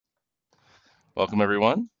Welcome,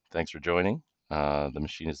 everyone. Thanks for joining the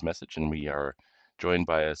Machinist Message, and we are joined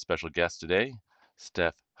by a special guest today,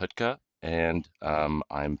 Stef Hutka, and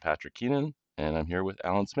I'm Patrick Keenan, and I'm here with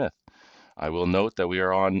Alan Smith. I will note that we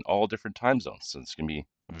are on all different time zones, so it's going to be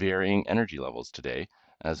varying energy levels today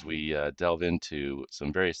as we delve into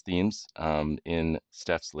some various themes in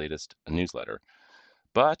Stef's latest newsletter.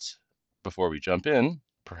 But before we jump in,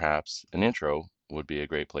 perhaps an intro would be a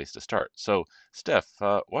great place to start. So, Steph,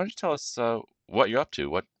 why don't you tell us what you're up to?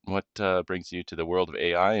 What brings you to the world of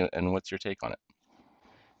AI, and what's your take on it?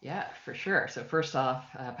 Yeah, for sure. So first off,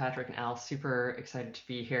 Patrick and Al, super excited to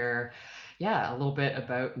be here. Yeah, a little bit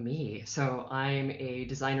about me. So I'm a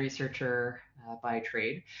design researcher by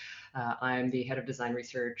trade. I'm the head of design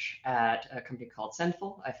research at a company called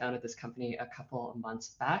Sendful. I founded this company a couple of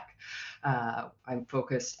months back. I'm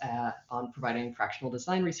focused on providing fractional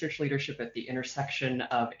design research leadership at the intersection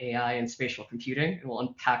of AI and spatial computing, and we'll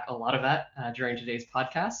unpack a lot of that during today's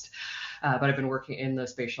podcast. But I've been working in the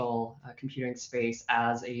spatial computing space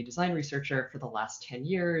as a design researcher for the last 10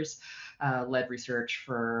 years, led research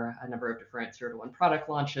for a number of different 0 to 1 product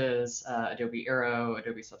launches, Adobe Aero,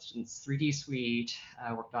 Adobe Substance 3D Suite,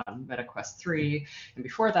 worked on MetaQuest 3. And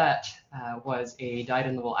before that, was a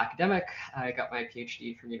dyed-in-the-wool academic. I got my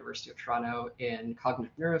PhD from University of Toronto in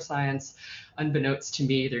cognitive neuroscience. Unbeknownst to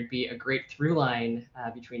me, there'd be a great through line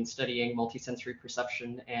between studying multisensory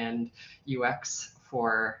perception and UX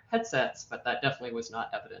for headsets, but that definitely was not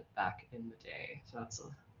evident back in the day. So that's a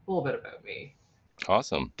little bit about me.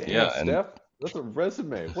 Awesome. Damn, Yeah, and Steph, that's a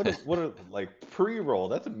resume. What a like pre-roll.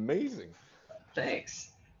 That's amazing.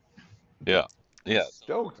 Thanks. yeah, I'm yeah.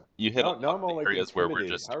 stoked. You hit a Now lot I'm all of like areas where we're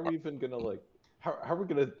intimidated. just How are we even gonna like how are we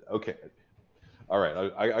gonna okay. All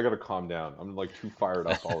right, I gotta calm down. I'm like too fired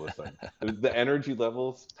up all of a sudden. The energy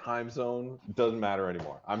levels, time zone doesn't matter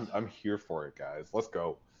anymore. I'm here for it, guys. Let's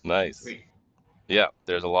go. nice. Sweet. Yeah,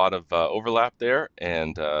 there's a lot of overlap there,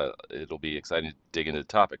 and it'll be exciting to dig into the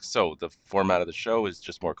topics. So the format of the show is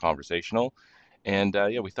just more conversational, and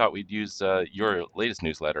yeah, we thought we'd use your latest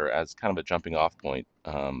newsletter as kind of a jumping off point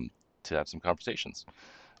to have some conversations.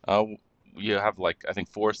 Uh, you have like I think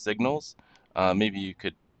four signals. Maybe you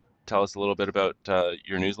could tell us a little bit about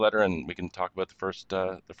your newsletter, and we can talk about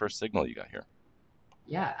the first signal you got here.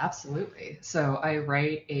 Yeah, absolutely. So I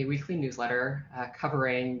write a weekly newsletter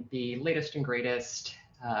covering the latest and greatest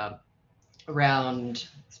uh, around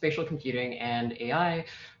spatial computing and AI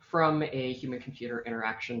from a human-computer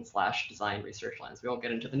interaction slash design research lens. We won't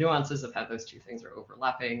get into the nuances of how those two things are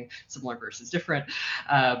overlapping, similar versus different.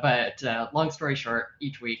 But long story short,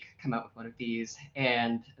 each week come out with one of these.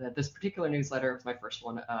 And this particular newsletter was my first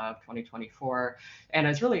one of 2024. And I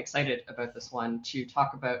was really excited about this one to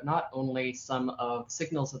talk about not only some of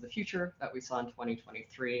signals of the future that we saw in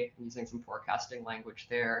 2023, using some forecasting language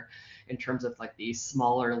there, in terms of like these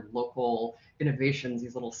smaller local innovations,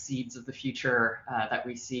 these little seeds of the future that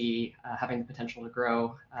we see having the potential to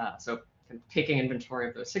grow. So kind of taking inventory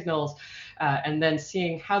of those signals and then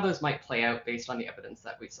seeing how those might play out based on the evidence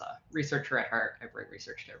that we saw. Researcher at heart, I bring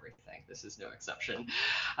research to everything. This is no exception.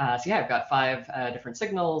 So yeah, I've got five different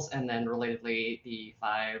signals and then relatedly the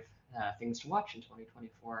five things to watch in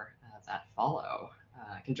 2024 that follow.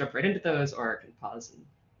 I can jump right into those or I can pause and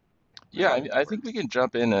Yeah, let you I think we works. can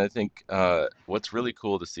jump in. I think what's really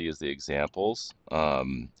cool to see is the examples,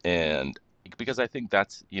 and because I think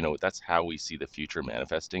that's that's how we see the future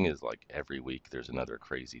manifesting is like every week there's another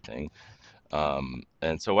crazy thing.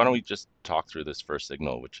 And so why don't we just talk through this first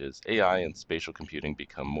signal, which is AI and spatial computing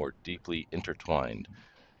become more deeply intertwined,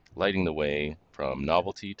 lighting the way from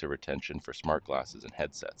novelty to retention for smart glasses and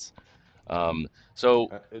headsets. Um,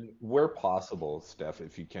 so And where possible, Steph,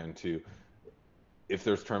 if you can too, if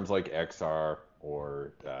there's terms like XR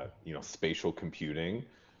or spatial computing,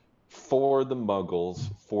 for the muggles,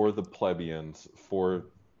 for the plebeians, for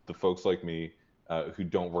the folks like me who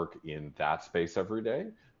don't work in that space every day,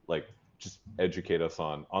 like just educate us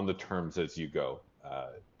on the terms as you go,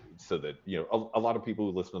 so that a lot of people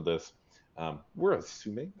who listen to this, we're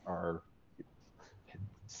assuming are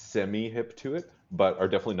semi hip to it, but are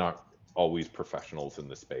definitely not always professionals in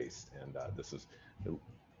the space, and this is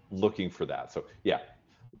looking for that. So yeah,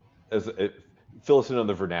 as fill us in on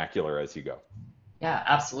the vernacular as you go. Yeah,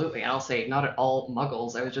 absolutely. And I'll say not at all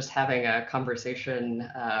muggles. I was just having a conversation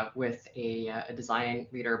with a design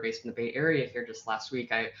leader based in the Bay Area here just last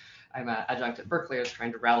week. I I'm an adjunct at Berkeley. I was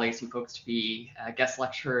trying to rally some folks to be guest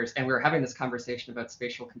lecturers, and we were having this conversation about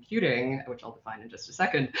spatial computing, which I'll define in just a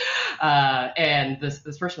second. And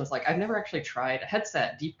this person was like, "I've never actually tried a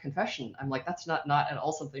headset." Deep confession. I'm like, that's not at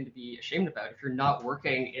all something to be ashamed about. If you're not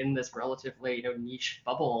working in this relatively niche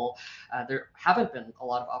bubble, there haven't been a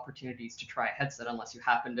lot of opportunities to try a headset unless you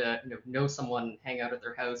happen to know someone, hang out at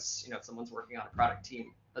their house. If someone's working on a product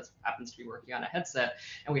team that happens to be working on a headset,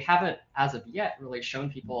 and we haven't, as of yet, really shown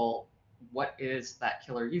people what is that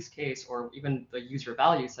killer use case or even the user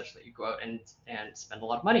value such that you go out and spend a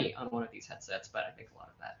lot of money on one of these headsets. But I think a lot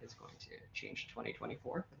of that is going to change in 2024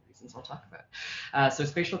 for the reasons I'll talk about. So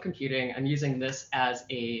spatial computing, I'm using this as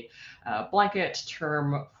a blanket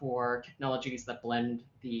term for technologies that blend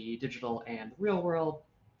the digital and real world.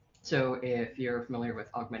 So if you're familiar with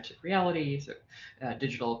augmented reality, so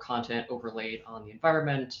digital content overlaid on the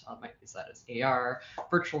environment, might use that as AR.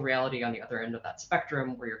 Virtual reality on the other end of that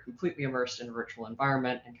spectrum, where you're completely immersed in a virtual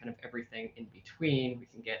environment and kind of everything in between. We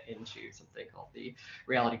can get into something called the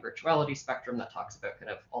reality virtuality spectrum that talks about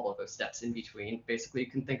kind of all of those steps in between. Basically,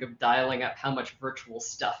 you can think of dialing up how much virtual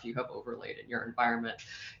stuff you have overlaid in your environment.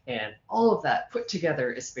 And all of that put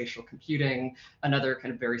together is spatial computing. Another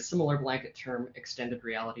kind of very similar blanket term, extended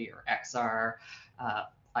reality or XR.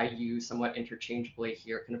 I use somewhat interchangeably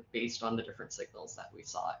here, kind of based on the different signals that we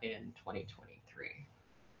saw in 2023.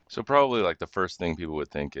 So probably like the first thing people would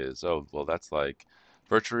think is, oh, well, that's like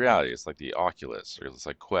virtual reality. It's like the Oculus or it's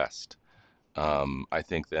like Quest. I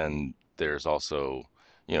think then there's also,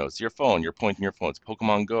 it's your phone. You're pointing your phone. It's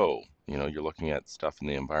Pokemon Go. You're looking at stuff in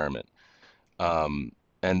the environment. Um,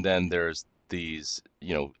 and then there's these,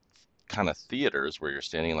 kind of theaters where you're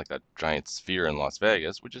standing in like that giant sphere in Las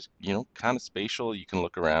Vegas, which is, kind of spatial. You can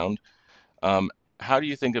look around. Um, how do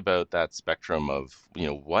you think about that spectrum of,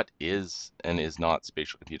 what is and is not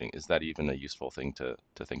spatial computing? Is that even a useful thing to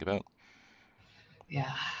think about?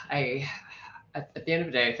 Yeah, I at the end of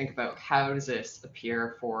the day, I think about how does this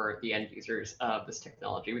appear for the end users of this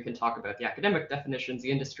technology. We can talk about the academic definitions, the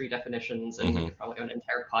industry definitions, and we Hmm. could probably have an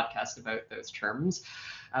entire podcast about those terms.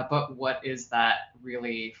 But what is that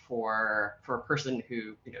really for a person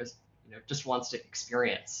who just wants to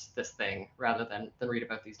experience this thing rather than read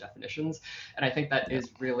about these definitions? And I think that Yeah.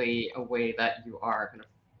 is really a way that you are kind of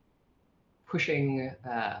pushing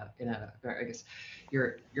in a, I guess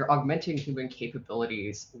you're augmenting human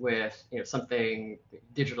capabilities with something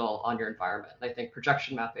digital on your environment. And I think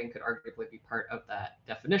projection mapping could arguably be part of that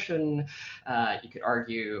definition. You could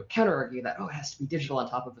counter argue that it has to be digital on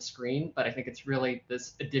top of a screen, but I think it's really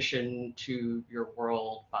this addition to your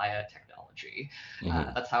world via technology.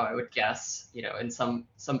 Hmm. That's how I would guess. And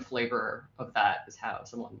some flavor of that is how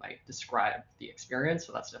someone might describe the experience.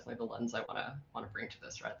 So that's definitely the lens I want to bring to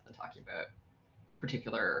this, rather than talking about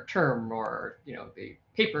particular term or the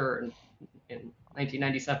paper in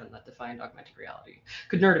 1997 that defined augmented reality.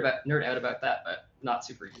 Could nerd out about that, but not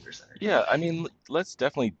super user centered. Yeah, I mean, let's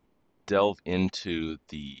definitely delve into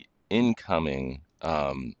the incoming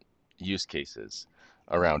use cases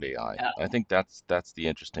around AI. Yeah, I think that's the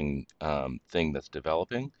interesting thing that's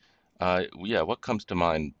developing. Yeah, what comes to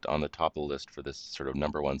mind on the top of the list for this sort of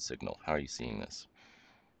number one signal? How are you seeing this?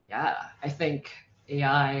 yeah. I think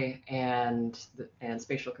AI and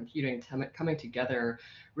spatial computing coming together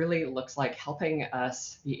really looks like helping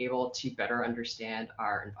us be able to better understand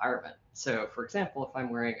our environment. So, for example, if I'm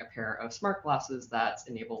wearing a pair of smart glasses that's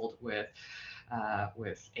enabled with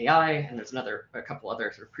AI, and there's a couple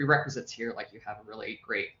other sort of prerequisites here, like you have a really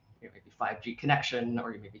great maybe 5G connection,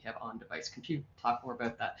 or you maybe have on-device compute. Talk more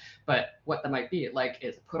about that. But what that might be like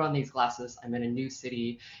is put on these glasses. I'm in a new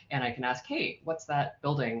city, and I can ask, "Hey, what's that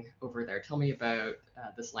building over there? Tell me about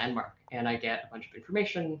this landmark." And I get a bunch of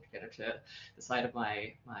information, get it to the side of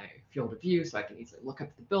my field of view, so I can easily look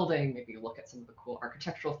up the building, maybe look at some of the cool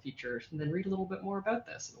architectural features, and then read a little bit more about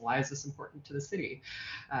this and why is this important to the city.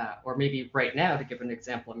 Or maybe right now, to give an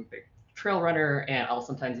example, I'm a big trail runner, and I'll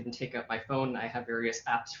sometimes even take out my phone. I have various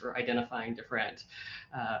apps for identifying different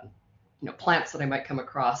plants that I might come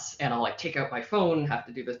across, and I'll like take out my phone, have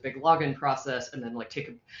to do this big login process, and then like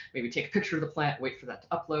maybe take a picture of the plant, wait for that to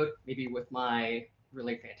upload. Maybe with my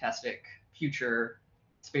really fantastic future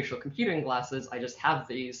spatial computing glasses, I just have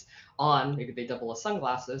these on. Maybe they double as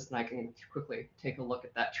sunglasses, and I can quickly take a look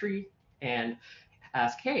at that tree and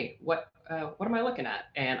ask, "Hey, what am I looking at?"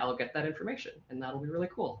 And I'll get that information, and that'll be really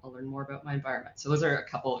cool. I'll learn more about my environment. So those are a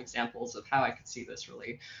couple examples of how I could see this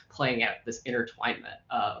really playing out, this intertwinement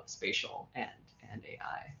of spatial and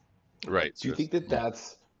AI. Right. Do you So think it's, that yeah.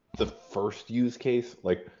 that's the first use case?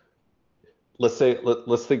 Like, let's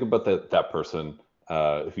think about that person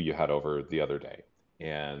who you had over the other day.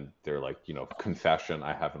 and they're like, confession,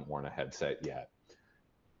 I haven't worn a headset yet.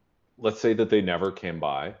 Let's say that they never came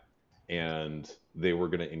by and they were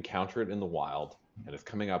going to encounter it in the wild and it's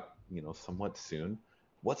coming up, somewhat soon.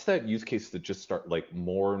 What's that use case that just start like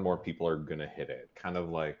more and more people are going to hit it? Kind of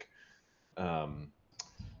like, um,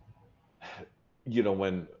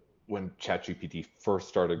 when ChatGPT first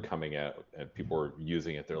started coming out and people were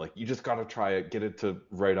using it, they're like, you just got to try it, get it to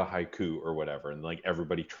write a haiku or whatever. And like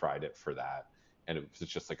everybody tried it for that. And it was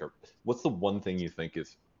just like, what's the one thing you think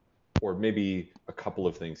is, or maybe a couple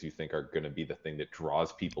of things you think are going to be the thing that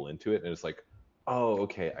draws people into it? And it's like, oh,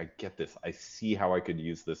 okay, I get this. I see how I could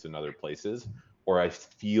use this in other places, or I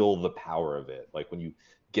feel the power of it. Like when you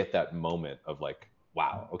get that moment of like,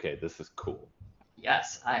 wow, okay, this is cool.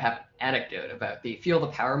 Yes, I have an anecdote about the feel the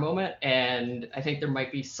power moment, and I think there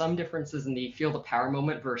might be some differences in the feel the power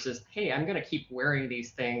moment versus, hey, I'm going to keep wearing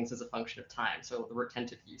these things as a function of time, so the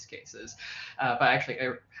retentive use cases. But actually,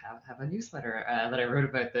 I have a newsletter that I wrote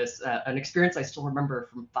about this, an experience I still remember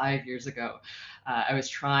from 5 years ago. I was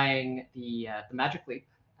trying the Magic Leap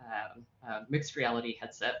mixed reality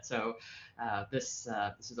headset. So this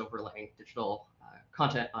is overlaying digital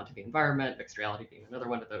content onto the environment, mixed reality being another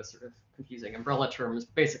one of those sort of confusing umbrella terms,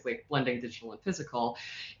 basically blending digital and physical.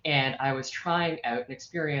 And I was trying out an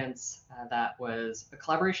experience that was a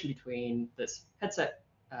collaboration between this headset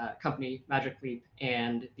company, Magic Leap,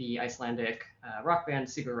 and the Icelandic rock band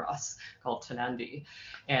Sigur Rós called Tonandi.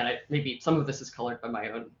 And maybe some of this is colored by my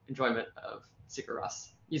own enjoyment of Sigur Rós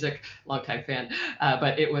music, longtime fan.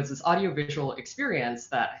 But it was this audiovisual experience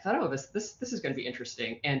that I thought, oh, this is going to be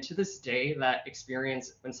interesting. And to this day, that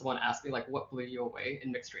experience, when someone asked me like, what blew you away in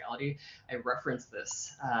mixed reality, I reference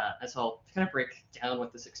this. And so I'll kind of break down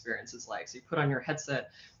what this experience is like. So you put on your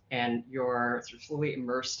headset and you're sort of slowly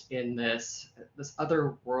immersed in this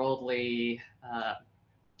otherworldly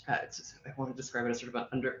I want to describe it as sort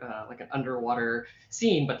of like an underwater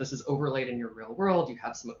scene, but this is overlaid in your real world. You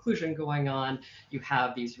have some occlusion going on. You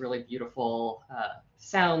have these really beautiful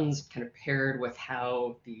sounds kind of paired with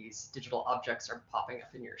how these digital objects are popping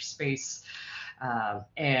up in your space.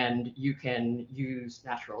 And you can use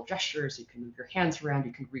natural gestures. You can move your hands around.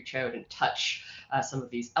 You can reach out and touch some of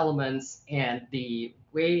these elements. And the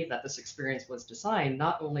way that this experience was designed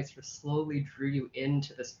not only sort of slowly drew you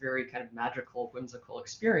into this very kind of magical, whimsical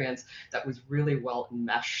experience that was really well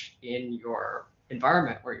enmeshed in your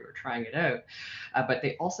environment where you were trying it out. But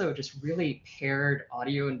they also just really paired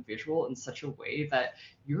audio and visual in such a way that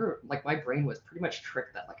you're like, my brain was pretty much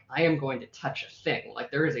tricked that like I am going to touch a thing.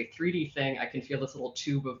 Like there is a 3D thing. I can feel this little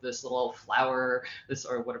tube of this little flower, this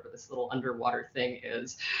or whatever this little underwater thing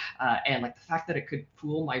is. And like the fact that it could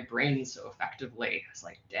fool my brain so effectively, it's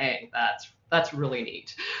like, dang, that's really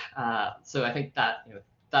neat. So I think that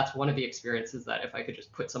that's one of the experiences that if I could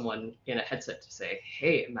just put someone in a headset to say,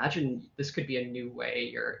 hey, imagine this could be a new way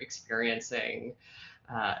you're experiencing,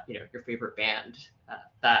 your favorite band.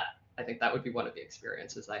 That I think that would be one of the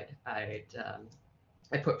experiences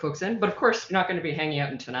I'd put folks in. But of course, you're not going to be hanging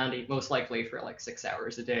out in Tonandi most likely for like 6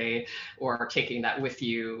 hours a day, or taking that with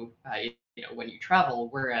you, when you travel.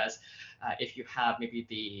 Whereas if you have maybe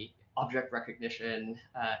the object recognition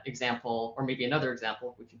example, or maybe another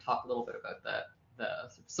example, we can talk a little bit about the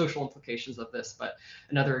social implications of this. But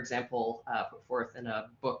another example put forth in a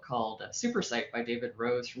book called Supersight by David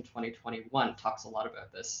Rose from 2021 talks a lot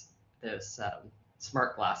about this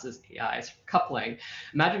smart glasses AI coupling.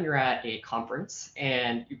 Imagine you're at a conference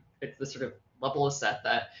and it's the sort of level is set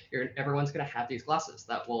that everyone's going to have these glasses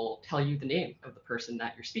that will tell you the name of the person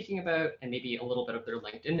that you're speaking about and maybe a little bit of their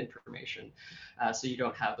LinkedIn information. So you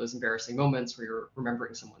don't have those embarrassing moments where you're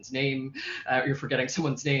remembering someone's name, you're forgetting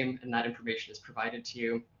someone's name, and that information is provided to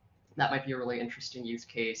you. That might be a really interesting use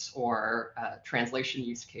case, or translation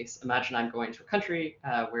use case. Imagine I'm going to a country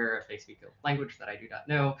where they speak a language that I do not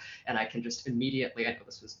know, and I can just immediately, I know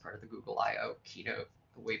this was part of the Google I/O keynote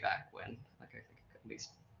way back when, like I think at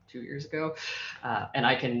least 2 years ago, and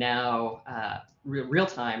I can now real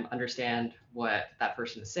time understand what that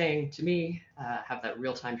person is saying to me, have that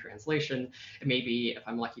real time translation, and maybe if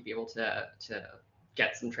I'm lucky, be able to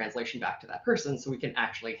get some translation back to that person so we can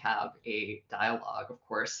actually have a dialogue. Of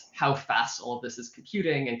course, how fast all of this is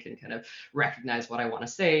computing and can kind of recognize what I want to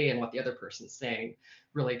say and what the other person's saying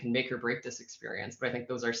really can make or break this experience. But I think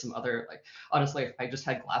those are some other, like, honestly, if I just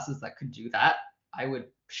had glasses that could do that, I would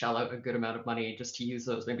shell out a good amount of money just to use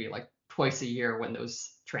those maybe like twice a year when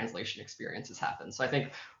those translation experiences happen. So I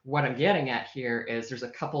think what I'm getting at here is there's a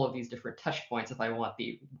couple of these different touch points. If I want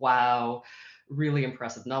the wow, really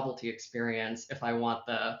impressive novelty experience, if I want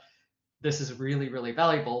this is really, really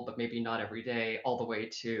valuable, but maybe not every day, all the way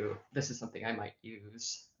to this is something I might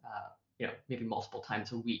use maybe multiple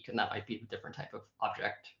times a week, and that might be a different type of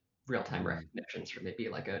object real-time Mm. recognitions, or maybe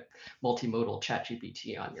like a multimodal chat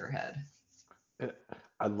GPT on your head. And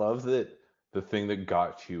I love that the thing that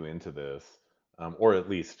got you into this, or at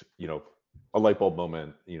least, a light bulb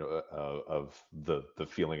moment, of the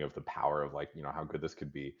feeling of the power of like, how good this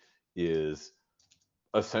could be, is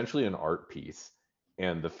essentially an art piece.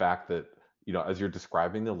 And the fact that, as you're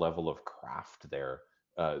describing the level of craft there,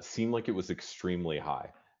 seemed like it was extremely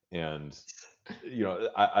high. And,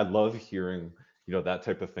 I love hearing, that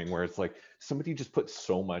type of thing where it's like somebody just put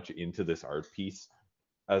so much into this art piece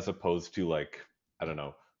as opposed to like, I don't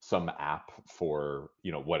know, some app for,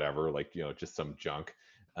 whatever, like, just some junk.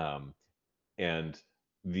 Um, and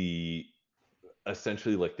the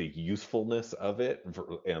essentially like the usefulness of it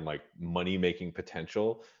and like money making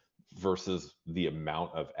potential versus the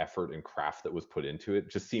amount of effort and craft that was put into it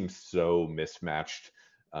just seems so mismatched,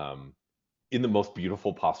 um, in the most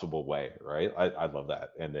beautiful possible way, right? I love that.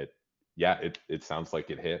 And yeah, it sounds like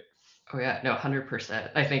it hit. Oh yeah, no,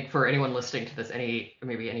 100%. I think for anyone listening to this, any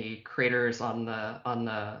creators on the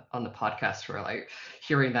podcast who are like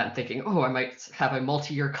hearing that and thinking, oh, I might have a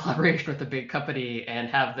multi-year collaboration with a big company and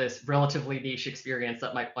have this relatively niche experience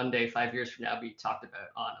that might one day, 5 years from now, be talked about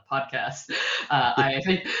on a podcast. I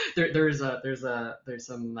think there's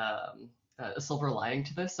some a silver lining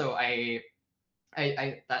to this. So I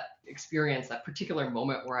that experience, that particular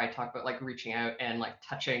moment where I talk about like reaching out and like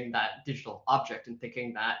touching that digital object and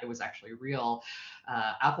thinking that it was actually real.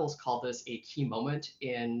 Apple's called this a key moment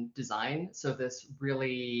in design. So this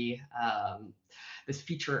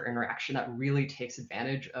feature interaction that really takes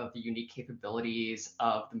advantage of the unique capabilities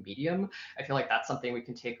of the medium. I feel like that's something we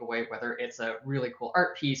can take away, whether it's a really cool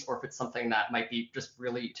art piece or if it's something that might be just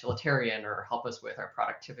really utilitarian or help us with our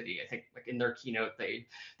productivity. I think like in their keynote, they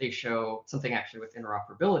show something actually with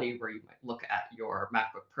interoperability where you might look at your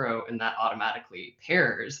MacBook Pro and that automatically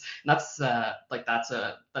pairs. And that's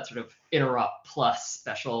sort of interop plus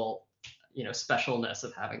specialness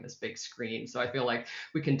of having this big screen. So I feel like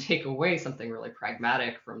we can take away something really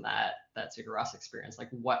pragmatic from that Sigur Rós experience. Like,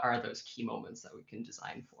 what are those key moments that we can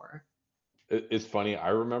design for? It's funny. I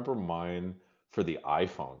remember mine for the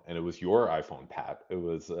iPhone, and it was your iPhone, Pat. It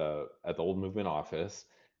was at the old Movement office,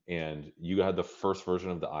 and you had the first version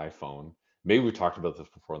of the iPhone. Maybe we talked about this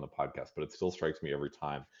before on the podcast, but it still strikes me every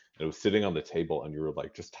time. And it was sitting on the table, and you were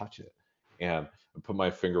like, "Just touch it." And I put my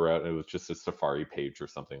finger out, and it was just a Safari page or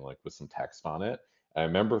something like with some text on it. And I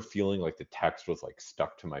remember feeling like the text was like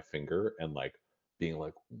stuck to my finger, and like being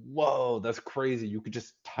like, "Whoa, that's crazy! You could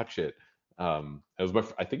just touch it." It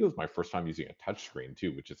was I think it was my first time using a touch screen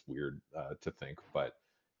too, which is weird to think, but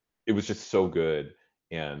it was just so good.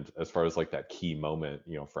 And as far as like that key moment,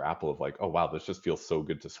 for Apple of like, oh wow, this just feels so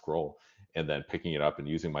good to scroll, and then picking it up and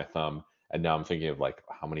using my thumb. And now I'm thinking of like,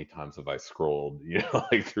 how many times have I scrolled,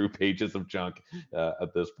 like through pages of junk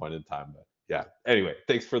at this point in time. But yeah, anyway,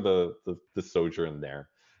 thanks for the sojourn there.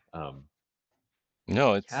 Um,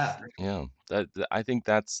 No, Yeah, it's for sure. yeah. I think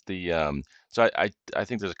that's the so I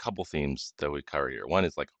think there's a couple themes that we cover here. One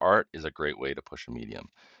is like art is a great way to push a medium.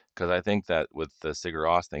 Because I think that with the Sigur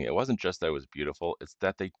Rós thing, it wasn't just that it was beautiful, it's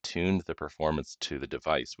that they tuned the performance to the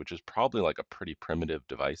device, which is probably like a pretty primitive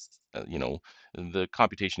device. The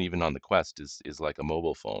computation even on the Quest is like a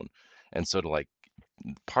mobile phone. And so to like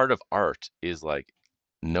part of art is like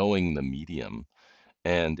knowing the medium,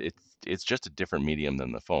 and it's just a different medium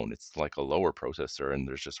than the phone. It's like a lower processor, and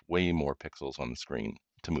there's just way more pixels on the screen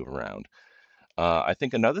to move around. I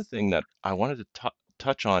think another thing that I wanted to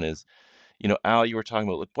touch on is, Al, you were talking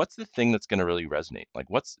about like what's the thing that's going to really resonate? Like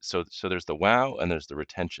so there's the wow and there's the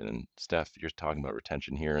retention. And Steph, you're talking about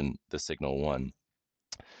retention here in the Signal One.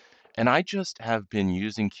 And I just have been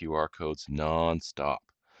using QR codes nonstop.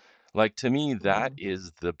 Like to me, that Mhm.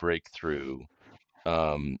 is the breakthrough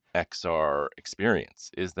XR experience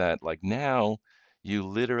is that like now you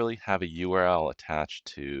literally have a URL attached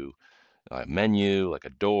to a menu, like a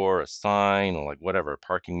door, a sign, or like whatever, a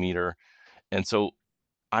parking meter. And so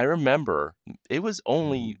I remember it was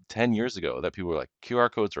only 10 years ago that people were like, QR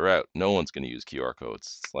codes are out. No one's going to use QR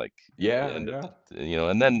codes. It's like, yeah, and yeah.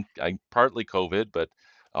 and then I partly COVID, but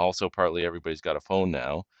also partly everybody's got a phone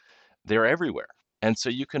now. They're everywhere. And so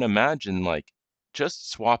you can imagine like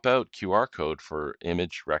just swap out QR code for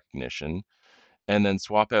image recognition and then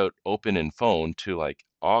swap out open in phone to like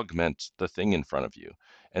augment the thing in front of you.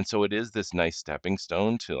 And so it is this nice stepping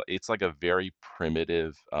stone to it's like a very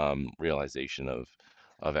primitive realization of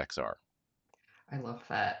XR. I love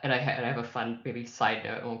that. And I have a fun maybe side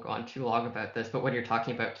note. I won't go on too long about this, but when you're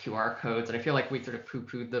talking about QR codes, and I feel like we sort of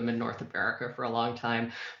poo-pooed them in North America for a long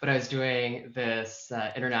time, but I was doing this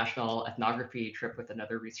international ethnography trip with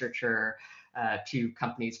another researcher to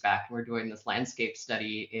companies back, and we're doing this landscape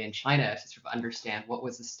study in China to sort of understand what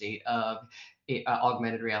was the state of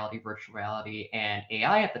augmented reality, virtual reality, and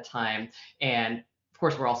AI at the time. And of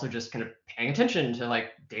course, we're also just kind of paying attention to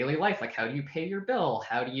like daily life, like how do you pay your bill,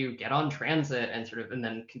 how do you get on transit, and sort of, and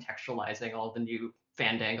then contextualizing all the new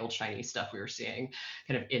fandangled Chinese stuff we were seeing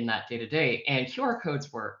kind of in that day to day. And QR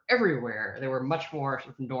codes were everywhere. They were much more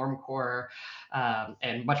sort of normcore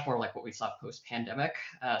and much more like what we saw post pandemic.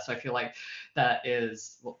 So I feel like that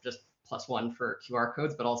is well, just plus one for QR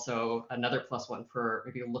codes, but also another plus one for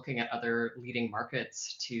maybe looking at other leading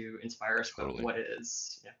markets to inspire us about Totally. what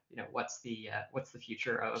is, what's the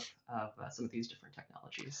future of some of these different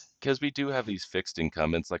technologies. Because we do have these fixed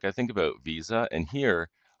incumbents. Like I think about Visa, and here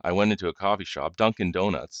I went into a coffee shop, Dunkin'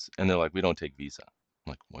 Donuts, and they're like, we don't take Visa.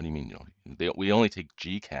 I'm like, what do you mean you don't? We only take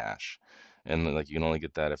Gcash, and like you can only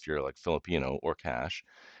get that if you're like Filipino or cash,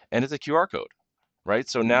 and it's a QR code, right?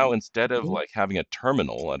 So now instead of Mhm. like having a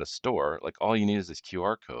terminal at a store, like all you need is this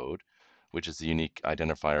QR code, which is the unique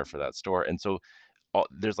identifier for that store. And so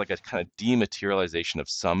there's like a kind of dematerialization of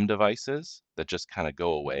some devices that just kind of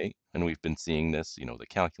go away. And we've been seeing this, the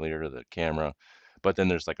calculator, the camera, but then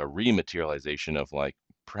there's like a rematerialization of like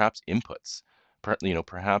perhaps inputs.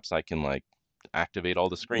 Perhaps I can like activate all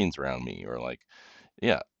the screens around me or like,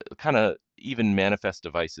 yeah, kind of even manifest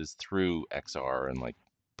devices through XR and like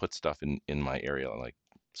put stuff in my area like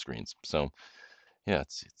screens. So yeah,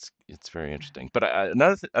 it's very interesting. But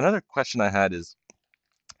another question I had is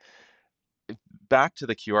back to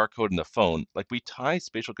the QR code in the phone, like we tie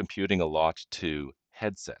spatial computing a lot to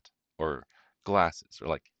headset or glasses or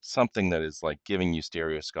like something that is like giving you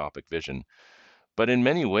stereoscopic vision. But in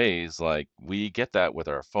many ways, like we get that with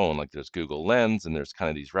our phone, like there's Google Lens and there's kind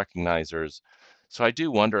of these recognizers. So I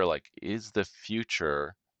do wonder, like, is the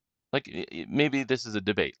future, like maybe this is a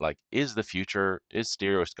debate, like is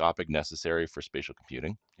stereoscopic necessary for spatial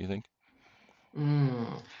computing, do you think?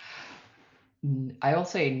 Mm. I will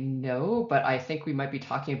say no, but I think we might be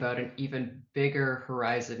talking about an even bigger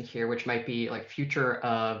horizon here, which might be like future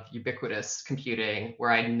of ubiquitous computing,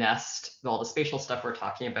 where I nest all the spatial stuff we're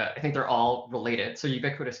talking about. I think they're all related. So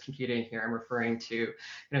ubiquitous computing here, I'm referring to,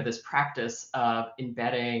 this practice of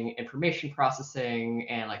embedding information processing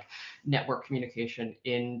and like network communication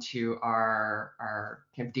into our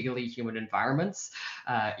kind of daily human environments.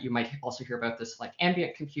 You might also hear about this like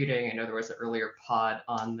ambient computing. I know there was an earlier pod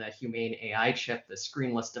on the Humane AI chip, the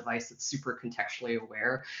screenless device that's super contextually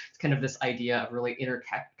aware. It's kind of this idea of really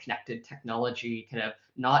interconnected technology, kind of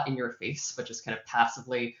not in your face, but just kind of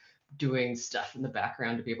passively doing stuff in the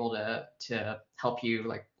background to be able to help you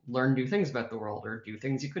like learn new things about the world or do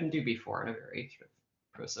things you couldn't do before in a very sort of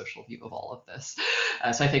pro-social view of all of this.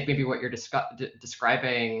 So I think maybe what you're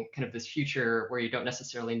describing, kind of this future where you don't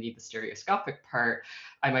necessarily need the stereoscopic part,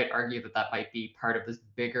 I might argue that that might be part of this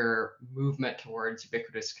bigger movement towards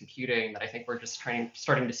ubiquitous computing that I think we're just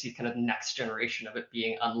starting to see kind of the next generation of it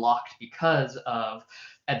being unlocked because of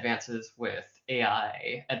advances with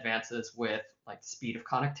AI, advances with like speed of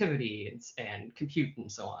connectivity and compute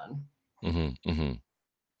and so on. Hmm.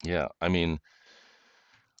 Yeah, I mean,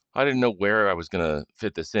 I didn't know where I was gonna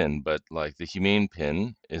fit this in, but like the humane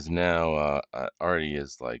pin is now already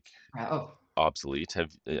is like Oh, obsolete.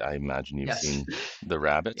 I imagine you've yes. seen the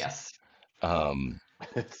rabbit. Yes. Um,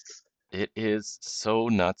 it is so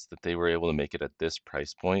nuts that they were able to make it at this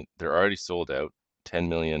price point. They're already sold out, 10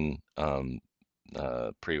 million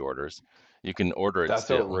pre-orders. You can order it That's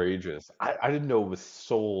still, outrageous. I didn't know it was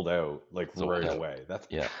sold out like sold right out. away. That's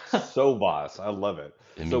Yeah, so boss. I love it.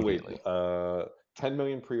 So wait, immediately. 10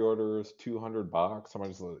 million pre-orders, $200.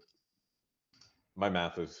 Somebody's like, my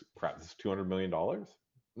math is crap. This is $200 million?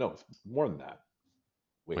 No, it's more than that.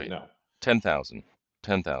 Wait, Wait, no. 10,000,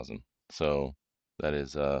 10,000. So that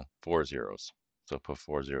is four zeros. So put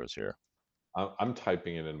four zeros here. I'm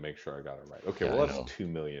typing it in to make sure I got it right. Okay, Yeah, well I that's know. 2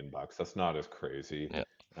 million bucks. That's not as crazy. Yeah.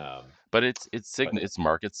 Um, But it's but it's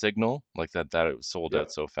market signal like that it was sold out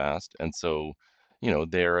yep. so fast. And so,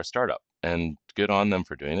 they're a startup and good on them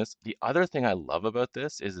for doing this. The other thing I love about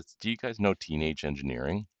this is do you guys know teenage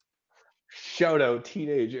engineering? Shout out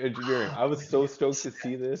teenage engineering. I was so stoked Brilliant. to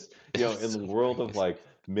see this, It's in the so world of brilliant. like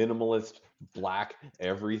minimalist black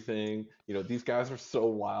everything. These guys are so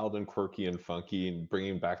wild and quirky and funky and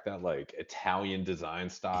bringing back that like Italian design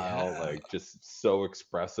style, Yeah. like just so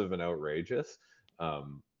expressive and outrageous.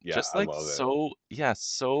 Yeah, Just I like love it. so, yeah,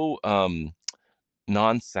 so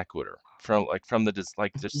non sequitur. from the just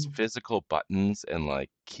like just physical buttons and like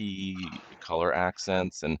key color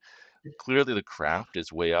accents, and clearly the craft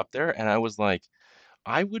is way up there. And I was like,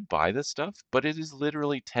 I would buy this stuff, but it is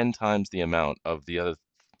literally 10 times the amount of the other,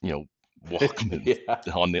 you know, Walkmans Yeah.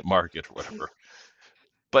 on the market or whatever.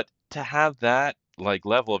 But to have that like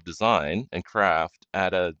level of design and craft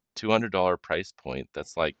at a $200 price point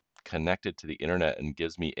that's like connected to the internet and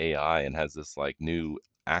gives me AI and has this like new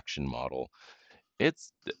action model,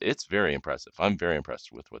 it's it's very impressive. I'm very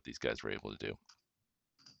impressed with what these guys were able to do.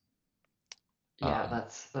 Yeah, Um,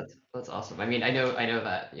 that's awesome. I mean, I know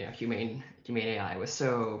that humane AI was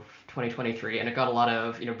so 2023, and it got a lot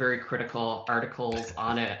of very critical articles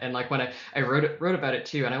on it. And like when I wrote about it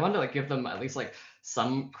too, and I wanted to like give them at least like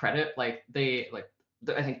some credit. Like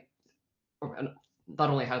I think and not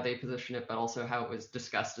only how they position it, but also how it was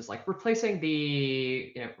discussed as like replacing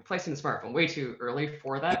the smartphone way too early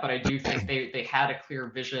for that. But I do think they had a clear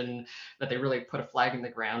vision that they really put a flag in the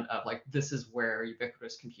ground of like this is where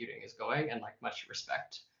ubiquitous computing is going, and like much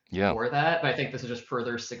respect yeah, for that. But I think this is just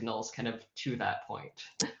further signals kind of to that point.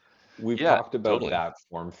 We've yeah, talked about totally. that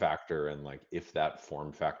form factor and like if that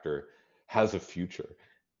form factor has a future.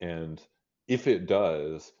 And if it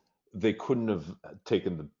does, they couldn't have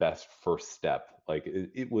taken the best first step. Like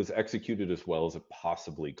it was executed as well as it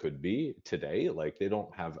possibly could be today. Like they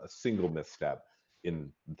don't have a single misstep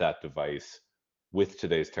in that device with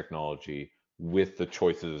today's technology, with the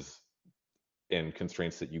choices and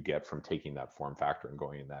constraints that you get from taking that form factor and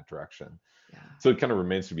going in that direction. Yeah. So it kind of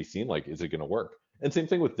remains to be seen, like, is it going to work? And same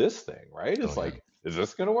thing with this thing, right? Oh It's yeah, like, is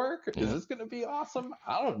this going to work? Is yeah, this going to be awesome?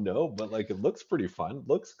 I don't know, but like, it looks pretty fun.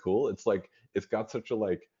 Looks cool. It's like, it's got such a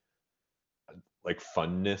like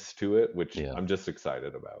funness to it, which yeah. I'm just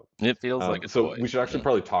excited about. It feels like a So toy. we should actually Yeah.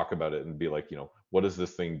 probably talk about it and be like, what does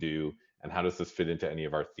this thing do? And how does this fit into any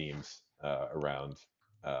of our themes around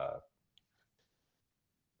uh,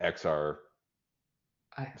 XR,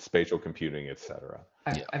 I, spatial computing, etc.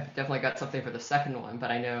 I've, Yeah. I've definitely got something for the second one, but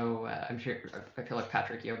I know I'm sure I feel like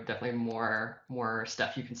Patrick, you have definitely more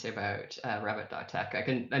stuff you can say about Rabbit.tech. I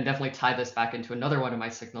can definitely tie this back into another one of my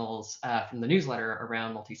signals from the newsletter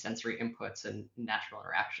around multisensory inputs and natural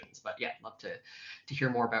interactions. But yeah, I'd love to hear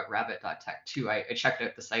more about Rabbit.tech too. I checked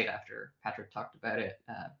out the site after Patrick talked about it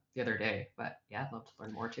the other day, but yeah, I'd love to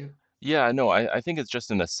learn more too. Yeah, no, I think it's just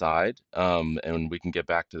an aside, and we can get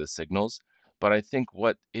back to the signals. But I think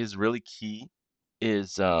what is really key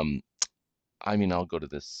is, I mean, I'll go to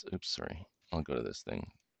this. Oops, sorry. I'll go to this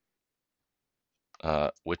thing,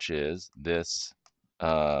 which is this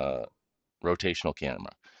uh, rotational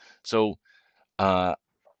camera. So, uh,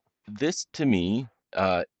 this to me,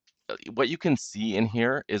 what you can see in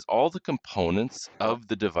here is all the components of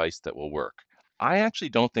the device that will work. I actually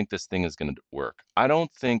don't think this thing is going to work. I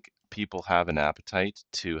don't think people have an appetite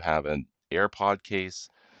to have an AirPod case,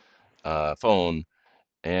 phone,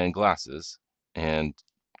 and glasses and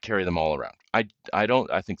carry them all around. I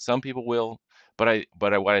don't. I think some people will, what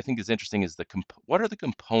I think is interesting is what are the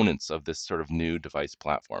components of this sort of new device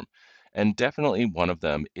platform, and definitely one of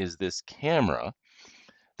them is this camera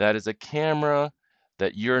that is a camera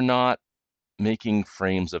that you're not making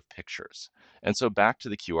frames of pictures. And so back to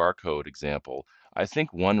the QR code example, I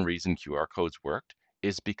think one reason QR codes worked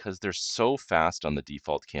is because they're so fast on the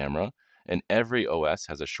default camera, and every OS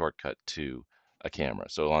has a shortcut to a camera.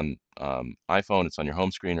 So on iPhone, it's on your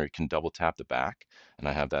home screen, or you can double tap the back, and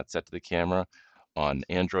I have that set to the camera. On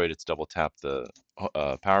Android, it's double tap the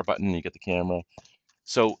power button, you get the camera.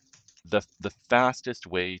 So the fastest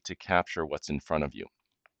way to capture what's in front of you.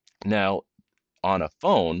 Now, on a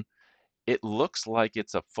phone, it looks like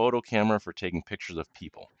it's a photo camera for taking pictures of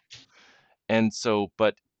people. And so,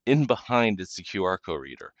 but in behind is the QR code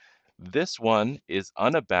reader. This one is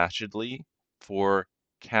unabashedly for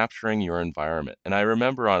capturing your environment. And I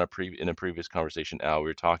remember in a previous conversation, Al, we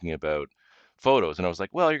were talking about photos, and I was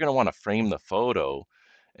like, well, you're going to want to frame the photo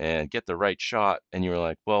and get the right shot. And you were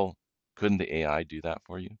like, well, couldn't the AI do that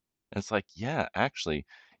for you? And it's like, yeah, actually,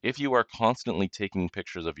 if you are constantly taking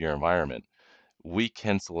pictures of your environment, we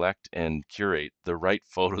can select and curate the right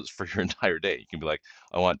photos for your entire day. You can be like,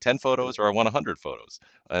 I want 10 photos or I want 100 photos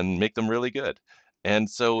and make them really good. And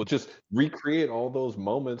so, Just recreate all those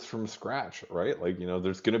moments from scratch, right? Like,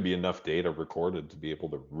 there's going to be enough data recorded to be able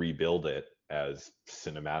to rebuild it as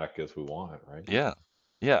cinematic as we want, right? yeah,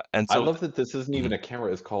 yeah. And I so, love that this isn't even mhm, a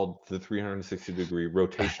camera, it's called the 360-degree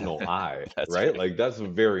rotational eye, that's right? right. Like that's a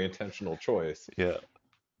very intentional choice. Yeah.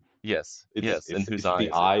 Yes. It's Yes. And it's whose it's eye the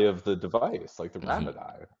is it? eye of the device, like the Hmm. rabbit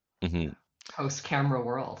eye. Hmm. Yeah, post camera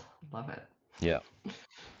world, love it. Yeah.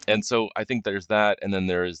 And so I think there's that. And then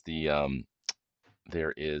there is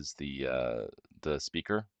the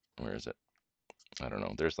speaker. where is it? I don't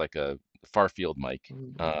know. There's like a far field mic,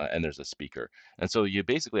 and there's a speaker. And so you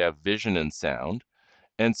basically have vision and sound.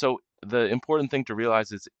 And so the important thing to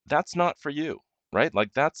realize is that's not for you, right?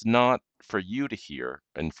 Like that's not for you to hear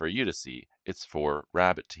and for you to see. It's for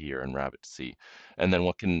Rabbit to hear and Rabbit to see. And then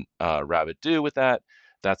what can Rabbit do with that?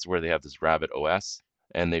 That's where they have this Rabbit OS,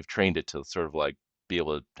 and they've trained it to sort of like be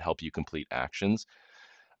able to help you complete actions.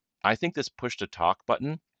 I think this push to talk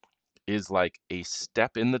button is like a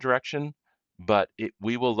step in the direction, but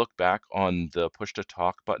we will look back on the push to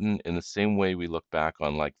talk button in the same way we look back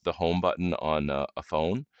on like the home button on a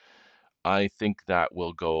phone. I think that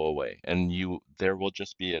will go away, and there will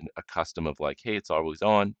just be a custom of like, hey, it's always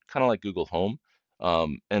on, kind of like Google Home,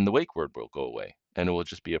 and the wake word will go away, and it will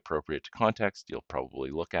just be appropriate to context. You'll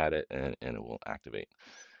probably look at it, and it will activate.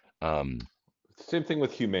 Um, Same thing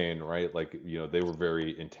with humane, right? Like, they were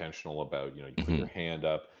very intentional about, you put your mhm, hand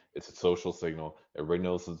up, it's a social signal. Everybody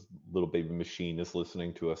knows this little baby machine is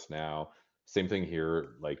listening to us now. Same thing here,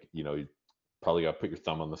 like, you probably got to put your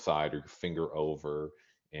thumb on the side or your finger over,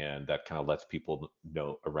 and that kind of lets people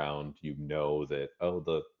know around you know that,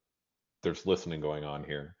 oh, there's listening going on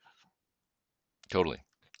here. totally.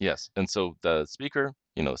 Yes, and so the speaker,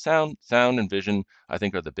 sound and vision, I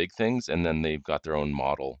think are the big things, and then they've got their own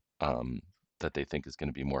model that they think is going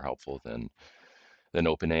to be more helpful than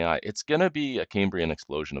OpenAI. It's going to be a Cambrian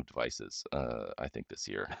explosion of devices, I think, this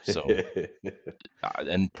year. So,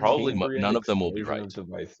 and probably Cambrian none of them will be explosion right. of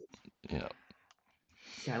devices. You know,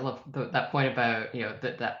 Yeah, I love that point about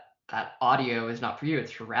that audio is not for you,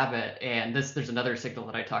 it's for Rabbit. And there's another signal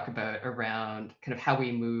that I talk about around kind of how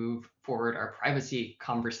we move forward our privacy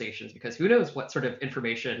conversations, because who knows what sort of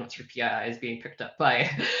information, what sort of PII is being picked up by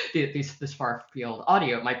this far field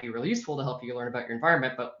audio. It might be really useful to help you learn about your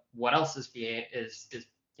environment, but what else is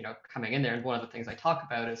coming in there. And one of the things I talk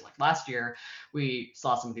about is like last year we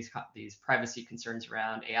saw some of these privacy concerns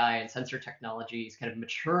around AI and sensor technologies kind of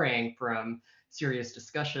maturing from serious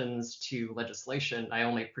discussions to legislation. I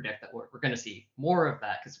only predict that we're going to see more of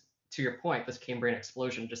that, because to your point, this Cambrian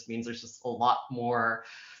explosion just means there's just a lot more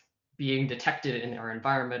being detected in our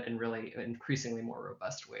environment in really increasingly more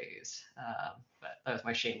robust ways. But that was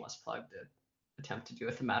my shameless plug to attempt to do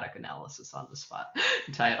a thematic analysis on the spot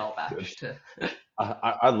and tie it all back Good. to.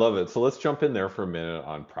 I love it. So let's jump in there for a minute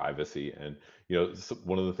on privacy. And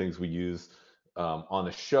one of the things we use on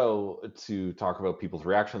the show to talk about people's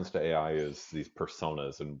reactions to AI is these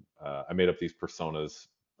personas. And I made up these personas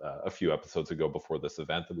a few episodes ago before this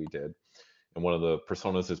event that we did. And one of the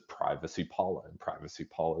personas is Privacy Paula, and Privacy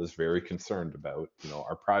Paula is very concerned about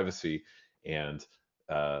our privacy and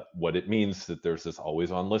what it means that there's this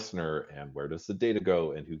always on listener, and where does the data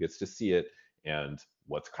go, and who gets to see it, and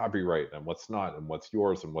what's copyright and what's not, and what's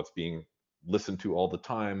yours, and what's being listened to all the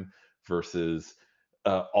time versus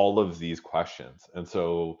all of these questions. And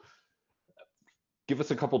so give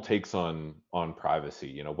us a couple takes on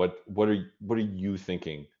privacy. What are you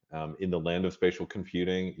thinking in the land of spatial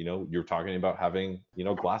computing? You're talking about having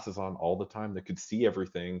glasses on all the time that could see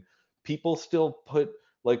everything. People still put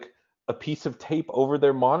like a piece of tape over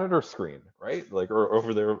their monitor screen, right? Like, or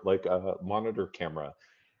over their like monitor camera.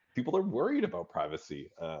 People are worried about privacy,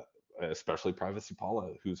 especially Privacy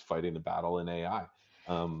Paula, who's fighting the battle in AI.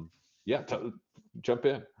 Yeah, jump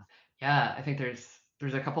in. Yeah, I think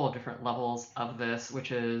there's a couple of different levels of this,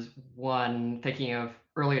 which is one, thinking of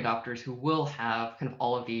early adopters who will have kind of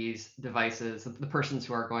all of these devices, the persons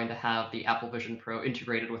who are going to have the Apple Vision Pro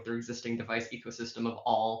integrated with their existing device ecosystem of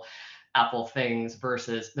all Apple things,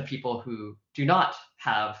 versus the people who do not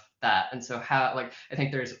have that. And so how, like, I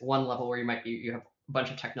think there's one level where you have a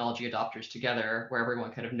bunch of technology adopters together where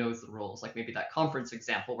everyone kind of knows the rules, like maybe that conference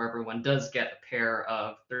example where everyone does get a pair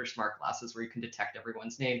of their smart glasses where you can detect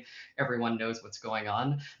everyone's name, everyone knows what's going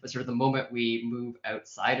on. But sort of the moment we move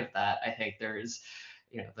outside of that, I think there's,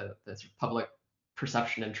 the sort of public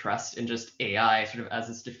perception and trust in just AI sort of as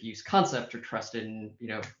this diffuse concept, or trust in,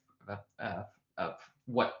 of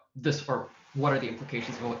what this, or what are the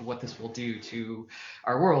implications of what this will do to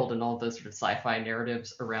our world, and all the sort of sci-fi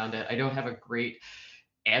narratives around it. I don't have a great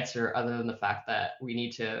answer other than the fact that we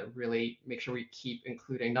need to really make sure we keep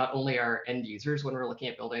including not only our end users when we're looking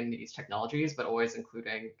at building these technologies, but always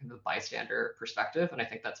including kind of the bystander perspective. And I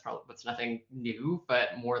think that's nothing new,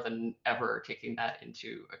 but more than ever taking that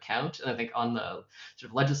into account. And I think on the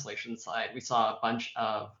sort of legislation side, we saw a bunch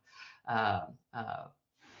of uh, uh,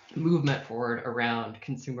 movement forward around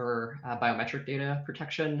consumer biometric data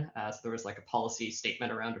protection. So there was like a policy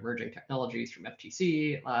statement around emerging technologies from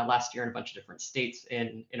FTC last year, and a bunch of different states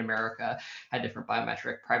in America had different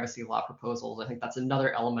biometric privacy law proposals. I think that's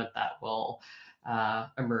another element that will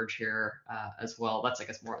emerge here as well. That's, I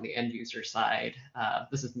guess, more on the end user side.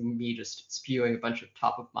 This is me just spewing a bunch of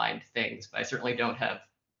top of mind things, but I certainly don't have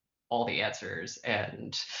all the answers.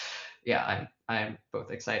 And yeah, I'm both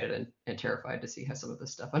excited and terrified to see how some of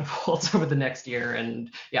this stuff unfolds over the next year. And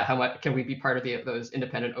yeah, how much can we be part of those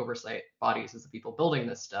independent oversight bodies as the people building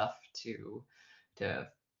this stuff to kind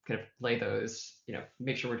of lay those,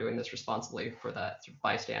 make sure we're doing this responsibly for that sort of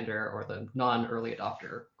bystander or the non-early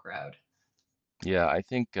adopter crowd. Yeah, I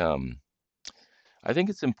think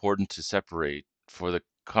it's important to separate for the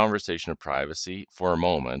conversation of privacy for a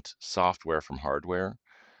moment, software from hardware.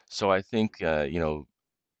 So I think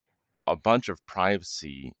a bunch of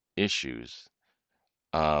privacy issues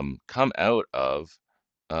come out of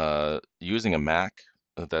using a Mac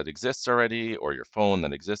that exists already or your phone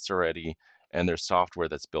that exists already, and there's software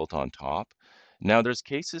that's built on top. Now, there's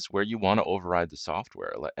cases where you want to override the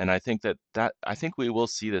software, and I think we will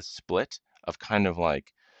see this split of kind of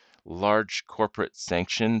like large corporate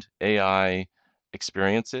sanctioned AI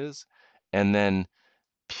experiences, and then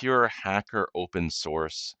pure hacker open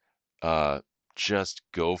source, uh, just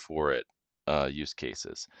go for it use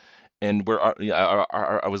cases. And yeah,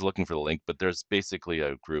 I was looking for the link, but there's basically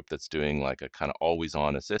a group that's doing like a kind of always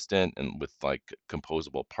on assistant and with like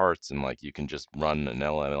composable parts, and like you can just run an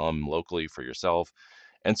LLM locally for yourself.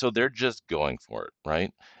 And so they're just going for it,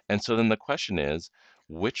 right? And so then the question is,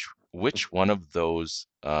 which one of those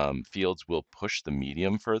fields will push the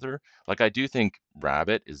medium further? Like I do think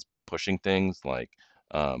Rabbit is pushing things like,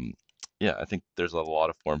 um, yeah, I think there's a lot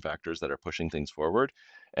of form factors that are pushing things forward.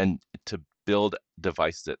 And to build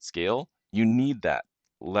devices at scale, you need that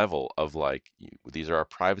level of like, these are our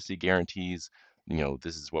privacy guarantees.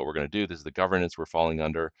 This is what we're going to do. This is the governance we're falling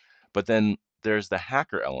under. But then there's the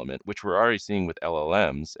hacker element, which we're already seeing with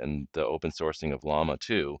LLMs and the open sourcing of Llama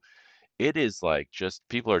 2. It is like just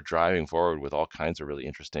people are driving forward with all kinds of really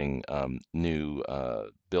interesting new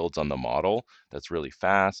builds on the model that's really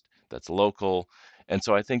fast, that's local. And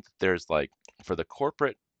so I think that there's like for the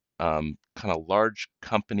corporate kind of large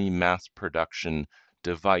company mass production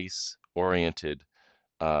device oriented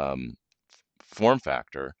um, form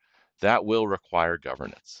factor, that will require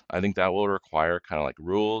governance. I think that will require kind of like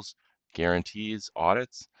rules, guarantees,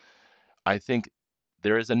 audits. I think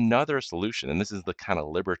there is another solution, and this is the kind of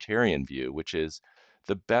libertarian view, which is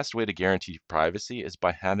the best way to guarantee privacy is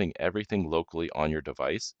by having everything locally on your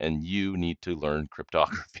device, and you need to learn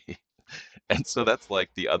cryptography. And so that's like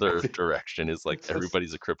the other direction is like It's just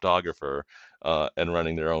everybody's a cryptographer and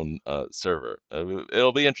running their own server.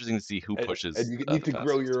 It'll be interesting to see who and pushes you need the to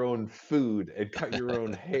grow fastest. your own food and cut your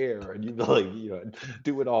own hair and you like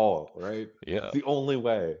do it all, right? Yeah, It's the only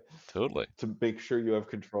way totally. to make sure you have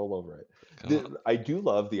control over it. Come on. I do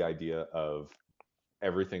love the idea of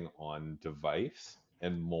everything on device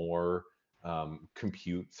and more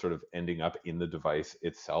compute sort of ending up in the device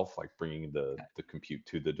itself, like bringing the compute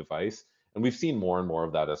to the device. And we've seen more and more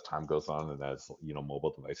of that as time goes on and as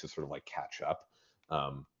mobile devices sort of like catch up.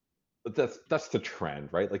 Um, but that's the trend,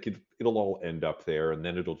 right? Like it'll all end up there, and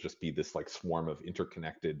then it'll just be this like swarm of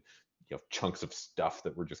interconnected, chunks of stuff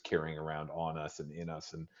that we're just carrying around on us, and in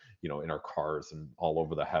our cars and all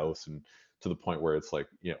over the house, and to the point where it's like,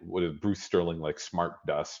 what is Bruce Sterling like smart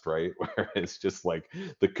dust, right? Where it's just like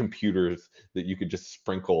the computers that you could just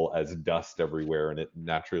sprinkle as dust everywhere, and it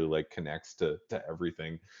naturally like connects to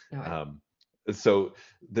everything. No, Um, so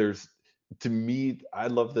there's to me, I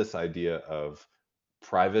love this idea of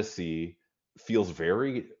privacy feels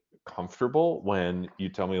very comfortable when you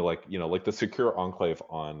tell me like like the secure enclave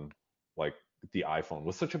on like the iPhone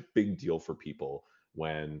was such a big deal for people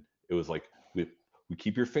when it was like we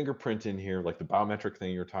keep your fingerprint in here, like the biometric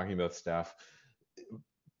thing you're talking about, Steph,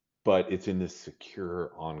 but it's in this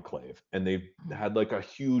secure enclave, and they've had like a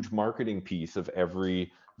huge marketing piece of every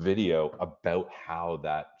video about how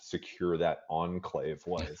that secure that enclave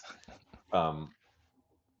was. um,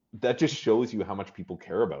 that just shows you how much people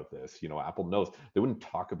care about this. Apple knows they wouldn't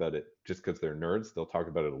talk about it just because they're nerds. They'll talk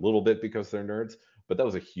about it a little bit because they're nerds, but that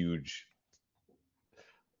was a huge,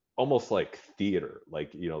 almost like theater,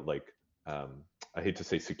 like um, I hate to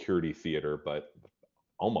say security theater, but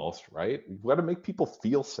almost right. You've got to make people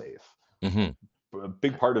feel safe. Hmm. A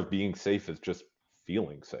big part of being safe is just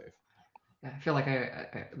feeling safe. I feel like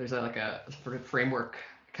there's like a sort of framework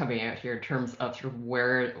coming out here in terms of sort of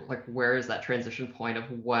where is that transition point of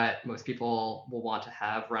what most people will want to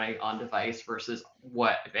have running on device versus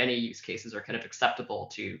what, if any, use cases are kind of acceptable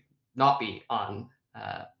to not be on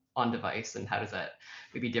device, and how does that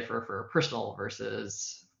maybe differ for personal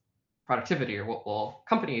versus productivity, or what will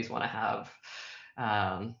companies want to have,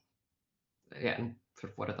 um, and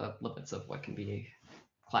sort of what are the limits of what can be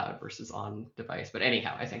cloud versus on device. But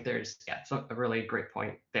anyhow, I think there's, yeah, so a really great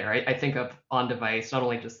point there. I think of on device not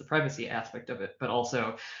only just the privacy aspect of it, but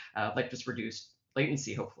also like just reduced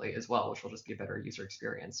latency hopefully as well, which will just be a better user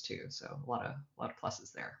experience too. So a lot of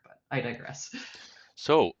pluses there. But I digress.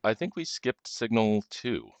 So I think we skipped Signal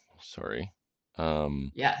 2. Sorry.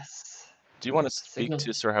 Um, Yes, do you want to speak Signal.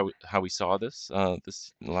 to sort of how we saw this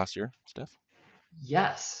this last year, Steph?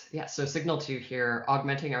 Yes, yes. So Signal 2 here,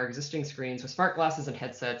 augmenting our existing screens with smart glasses and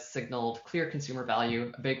headsets signaled clear consumer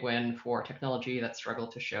value, a big win for technology that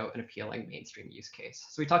struggled to show an appealing mainstream use case.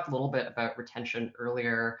 So we talked a little bit about retention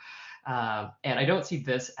earlier, and I don't see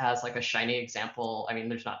this as like a shiny example. I mean,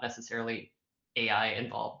 there's not necessarily AI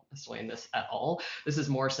involved necessarily in this at all. This is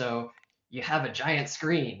more so you have a giant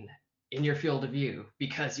screen in your field of view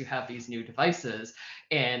because you have these new devices,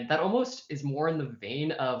 and that almost is more in the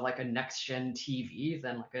vein of like a next gen TV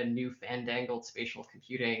than like a new fandangled spatial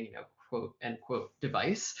computing, quote unquote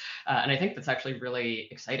device. And I think that's actually really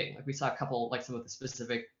exciting. Like we saw a couple, like some of the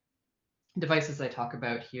specific devices I talk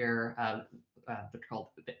about here. They're called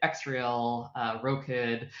the X-Rail,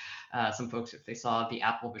 Roku. Some folks, if they saw the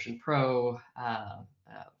Apple Vision Pro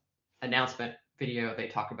announcement video, they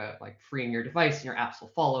talk about like freeing your device and your apps will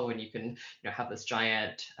follow, and you can have this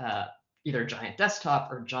giant either giant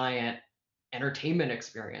desktop or giant entertainment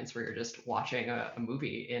experience where you're just watching a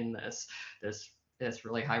movie in this this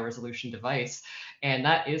really high resolution device. And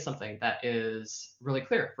that is something that is really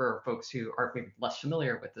clear for folks who are maybe less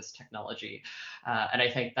familiar with this technology. And I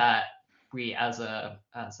think that we as a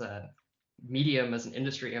medium, as an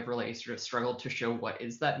industry, have really sort of struggled to show what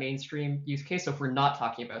is that mainstream use case. So if we're not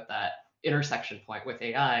talking about that intersection point with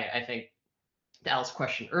AI, I think to Al's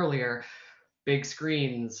question earlier, big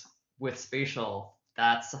screens with spatial,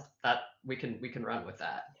 that we can run with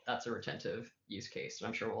that. That's a retentive use case, and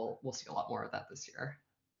I'm sure we'll see a lot more of that this year.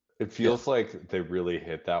 It Yeah. feels like they really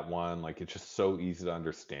hit that one. Like it's just so easy to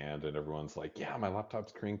understand, and everyone's like, "Yeah, my laptop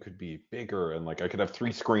screen could be bigger, and like I could have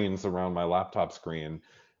three screens around my laptop screen."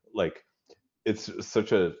 Like it's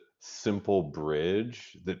such a simple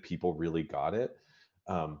bridge that people really got it.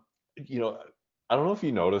 Um, you know, I don't know if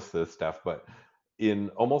you noticed this, Steph, but in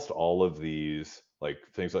almost all of these like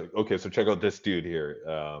things, like okay, so check out this dude here,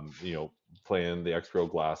 playing the X-Rail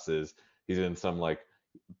glasses. He's in some like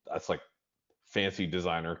that's like fancy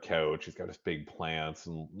designer couch. He's got his big plants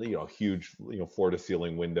and huge floor to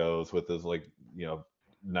ceiling windows with his like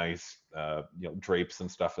nice drapes and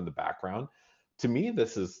stuff in the background. To me,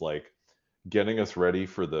 this is like getting us ready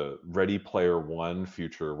for the Ready Player One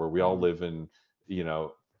future where we all Mm. live in you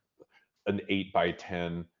know an 8 by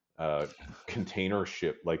 10 uh, container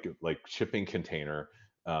ship, like shipping container,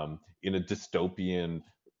 in a dystopian,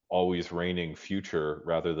 always raining future,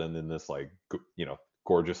 rather than in this like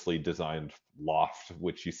gorgeously designed loft,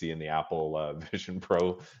 which you see in the Apple Vision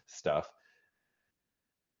Pro stuff.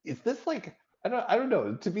 Is this like I don't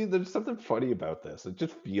know. To me, there's something funny about this. It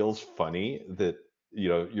just feels funny that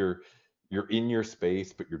you're in your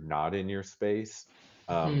space, but you're not in your space.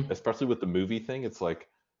 Mhm. Especially with the movie thing, it's like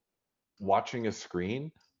watching a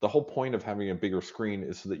screen. The whole point of having a bigger screen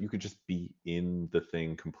is so that you could just be in the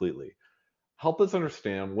thing completely. Help us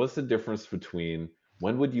understand what's the difference between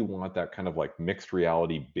when would you want that kind of like mixed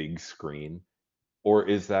reality big screen, or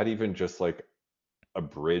is that even just like a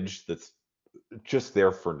bridge that's just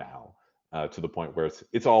there for now, to the point where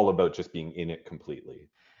it's all about just being in it completely.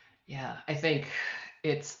 Yeah, I think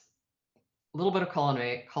it's a little bit of column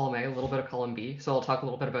A, a little bit of column B. So I'll talk a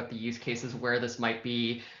little bit about the use cases where this might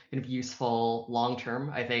be kind of useful long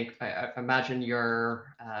term. I think I imagine you're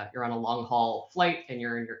on a long haul flight and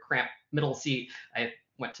you're in your cramped middle seat. I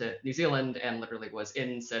went to New Zealand and literally was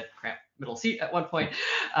in said cramped middle seat at one point.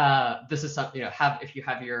 This is something, have if you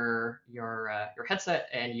have your headset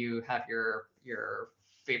and you have your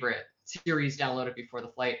favorite series downloaded before the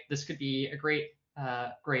flight, this could be a great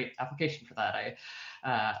application for that.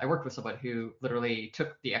 I worked with someone who literally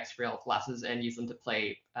took the X-Rail glasses and used them to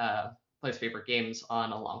play his favorite games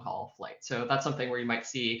on a long haul flight. So that's something where you might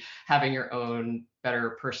see having your own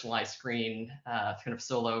better personalized screen, kind of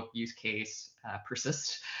solo use case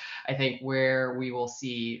persist. I think where we will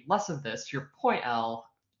see less of this, to your point, Al,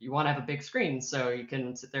 you want to have a big screen so you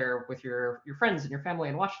can sit there with your friends and your family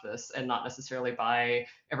and watch this, and not necessarily buy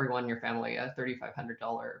everyone in your family a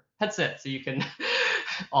 $3,500 headset so you can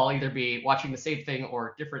all either be watching the same thing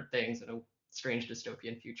or different things in a strange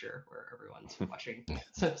dystopian future where everyone's watching,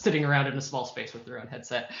 sitting around in a small space with their own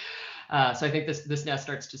headset. So I think this now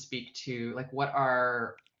starts to speak to like what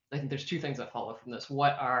are, I think there's two things that follow from this.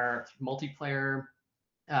 What are multiplayer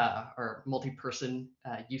or multi-person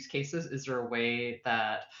use cases? Is there a way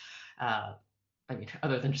that uh, I mean,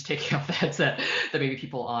 other than just taking off the headset, that maybe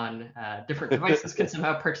people on different devices can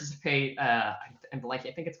somehow participate. I'm blanking.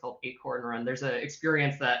 I think it's called Acorn Run. There's an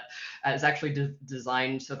experience that is actually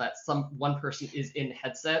designed so that one person is in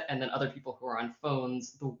headset, and then other people who are on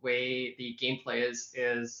phones. The way the gameplay is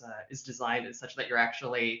designed is such that you're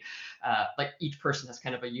actually like each person has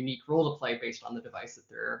kind of a unique role to play based on the device that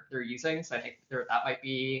they're using. So I think that might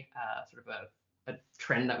be sort of a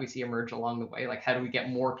trend that we see emerge along the way. Like, how do we get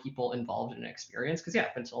more people involved in an experience? Because yeah,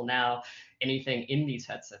 up until now, anything in these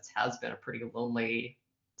headsets has been a pretty lonely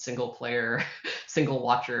single player, single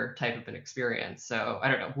watcher type of an experience. So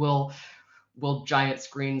I don't know. Will giant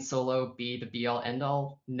screen solo be the be all end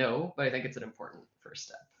all? No, but I think it's an important first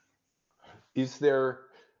step. Is there,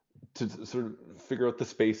 to sort of figure out the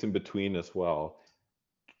space in between as well,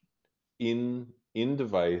 in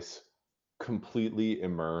device, completely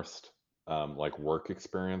immersed, like work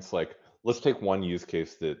experience? Like, let's take one use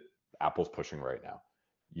case that Apple's pushing right now.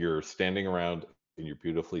 You're standing around in your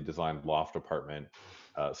beautifully designed loft apartment,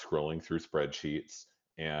 scrolling through spreadsheets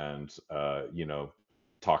and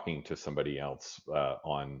talking to somebody else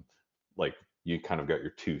on, like, you kind of got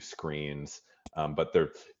your two screens, but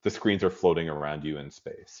the screens are floating around you in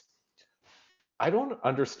space. I don't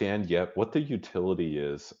understand yet what the utility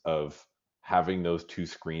is of having those two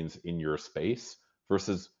screens in your space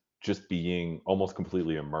versus just being almost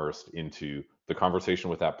completely immersed into the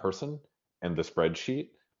conversation with that person and the spreadsheet,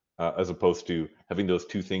 as opposed to having those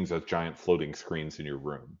two things as giant floating screens in your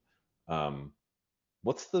room. Um,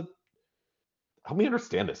 what's the, help me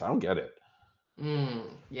understand this. I don't get it.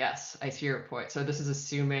 Yes, I see your point. So this is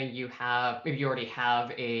assuming you have, maybe you already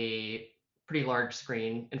have a pretty large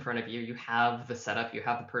screen in front of you. You have the setup, you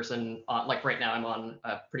have the person on, like right now I'm on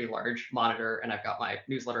a pretty large monitor and I've got my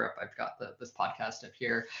newsletter up, I've got this podcast up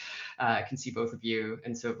here. I can see both of you.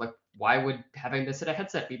 And so like, why would having this at a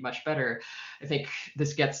headset be much better? I think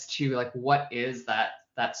this gets to like, what is that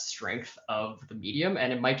strength of the medium?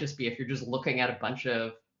 And it might just be if you're just looking at a bunch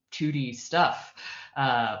of 2D stuff,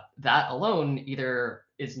 that alone either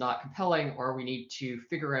is not compelling or we need to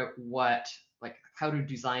figure out like how to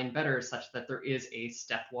design better such that there is a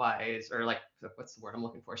stepwise, or like what's the word I'm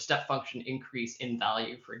looking for, step function increase in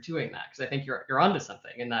value for doing that. Because I think you're onto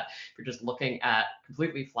something in that if you're just looking at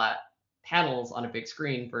completely flat panels on a big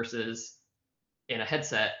screen versus in a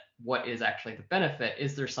headset, what is actually the benefit?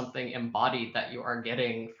 Is there something embodied that you are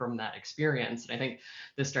getting from that experience? And I think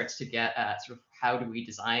this starts to get at sort of how do we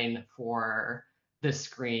design for this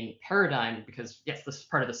screen paradigm? Because yes, this is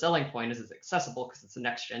part of the selling point is it's accessible because it's a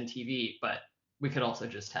next gen TV, but we could also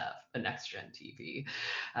just have a next gen TV.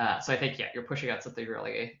 So I think yeah, you're pushing out something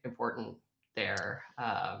really important there.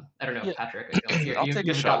 I don't know, Yeah, Patrick. I feel like I'll take a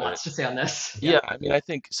you've shot got at it. lots to say on this. Yeah. Yeah, I mean, I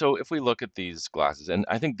think so. If we look at these glasses, and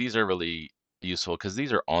I think these are really useful because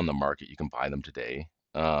these are on the market. You can buy them today.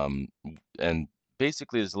 And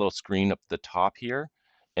basically, there's a little screen up the top here,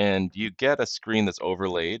 and you get a screen that's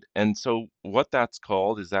overlaid. And so, what that's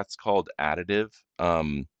called additive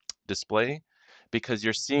display because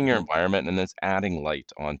you're seeing your Hmm. environment and it's adding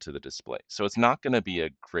light onto the display. So, it's not going to be a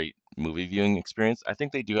great movie viewing experience. I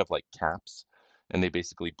think they do have like caps, and they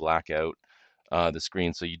basically black out the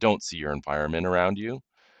screen so you don't see your environment around you.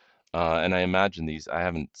 And I imagine I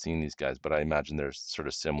haven't seen these guys, but I imagine there's sort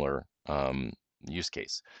of similar use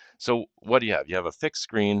case. So what do you have? You have a fixed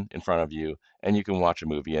screen in front of you and you can watch a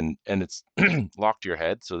movie and it's locked to your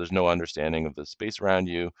head. So there's no understanding of the space around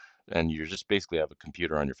you and you just basically have a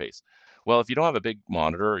computer on your face. Well, if you don't have a big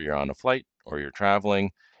monitor or you're on a flight or you're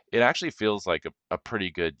traveling, it actually feels like a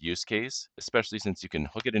pretty good use case, especially since you can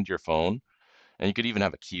hook it into your phone and you could even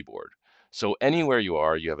have a keyboard. So anywhere you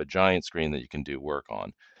are, you have a giant screen that you can do work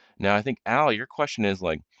on. Now, I think Al, your question is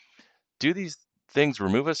like, do these things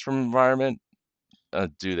remove us from environment?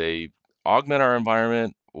 Do they augment our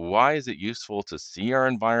environment? Why is it useful to see our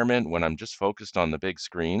environment when I'm just focused on the big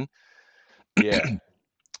screen? Yeah.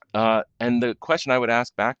 And the question I would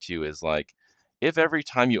ask back to you is like, if every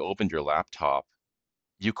time you opened your laptop,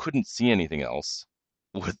 you couldn't see anything else,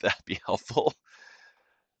 would that be helpful?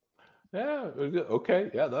 Yeah.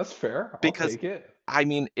 Okay. Yeah, that's fair. I'll Because take it. I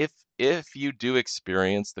mean, if you do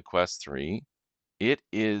experience the Quest 3, it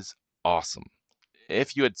is awesome.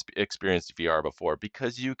 if you had experienced VR before,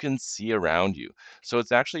 because you can see around you. So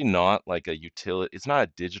it's actually not like a utility, it's not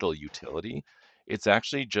a digital utility. It's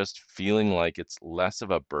actually just feeling like it's less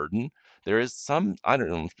of a burden. There is some, I don't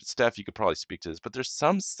know, Steph, you could probably speak to this, but there's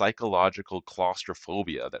some psychological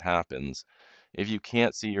claustrophobia that happens if you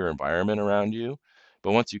can't see your environment around you.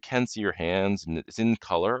 But once you can see your hands and it's in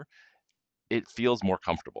color, it feels more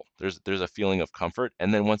comfortable. There's a feeling of comfort,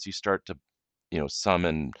 and then once you start to,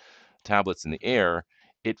 summon tablets in the air,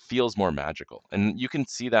 it feels more magical. And you can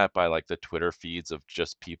see that by like the Twitter feeds of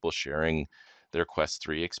just people sharing their Quest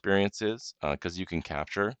 3 experiences, because you can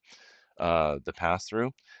capture the pass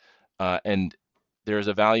through. And there's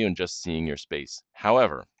a value in just seeing your space.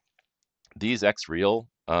 However, these X-Real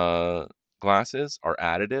glasses are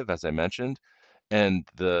additive, as I mentioned, and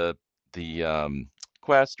the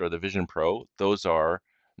Quest or the Vision Pro, those are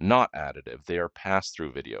not additive. They are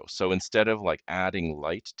pass-through video. So instead of like adding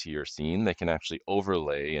light to your scene, they can actually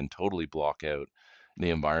overlay and totally block out the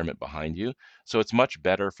environment behind you. So it's much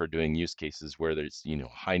better for doing use cases where there's,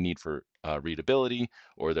 high need for readability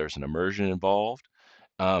or there's an immersion involved.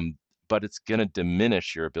 Um, but it's going to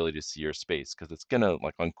diminish your ability to see your space because it's going to,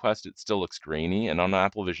 like on Quest, it still looks grainy. And on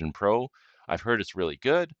Apple Vision Pro, I've heard it's really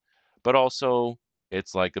good, but also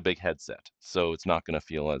it's like a big headset. So it's not going to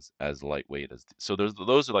feel as lightweight as. So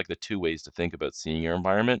those are like the two ways to think about seeing your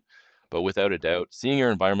environment. But without a doubt, seeing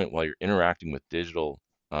your environment while you're interacting with digital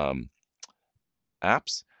um,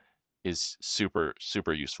 apps is super,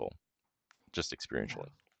 super useful, just Yeah. experientially.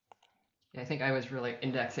 Yeah, I think I was really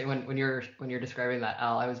indexing when you're describing that,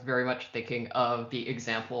 Al. I was very much thinking of the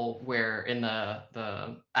example where in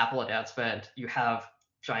the Apple announcement you have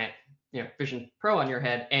giant Vision Pro on your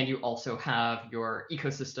head, and you also have your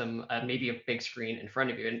ecosystem, maybe a big screen in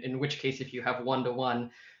front of you. In which case, if you have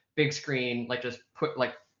one-to-one big screen, like just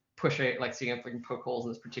push it, like seeing if we can poke holes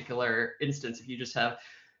in this particular instance, if you just have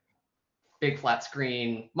big flat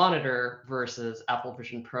screen monitor versus Apple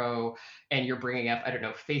Vision Pro, and you're bringing up, I don't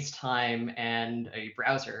know, FaceTime and a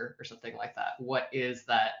browser or something like that. What is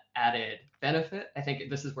that added benefit? I think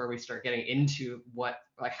this is where we start getting into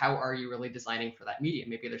like, how are you really designing for that medium?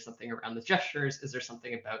 Maybe there's something around the gestures. Is there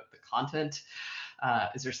something about the content?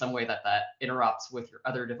 Is there some way that interrupts with your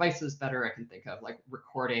other devices better? I can think of like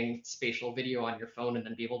recording spatial video on your phone and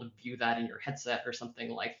then be able to view that in your headset or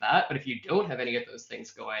something like that. But if you don't have any of those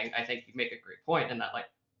things going, I think you make a great point in that, like,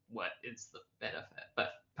 what is the benefit?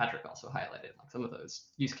 But Patrick also highlighted like some of those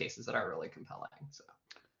use cases that are really compelling. So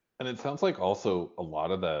And it sounds like also a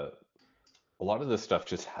lot of this stuff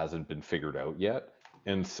just hasn't been figured out yet.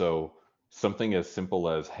 And so something as simple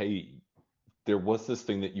as, hey, there was this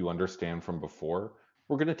thing that you understand from before.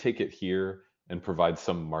 We're going to take it here and provide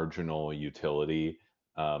some marginal utility,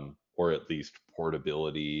 or at least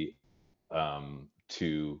portability,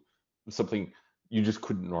 to something you just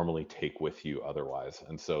couldn't normally take with you otherwise.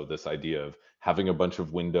 And so this idea of having a bunch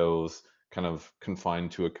of windows kind of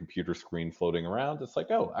confined to a computer screen floating around, it's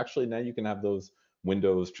like, oh, actually now you can have those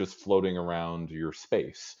windows just floating around your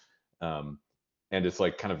space. Um, and it's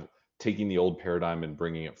like kind of taking the old paradigm and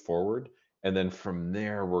bringing it forward. And then from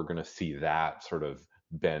there, we're going to see that sort of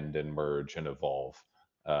bend and merge and evolve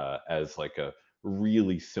as like a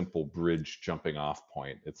really simple bridge jumping off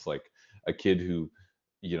point. It's like a kid who,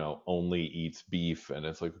 only eats beef, and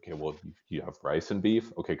it's like, okay, well, you have rice and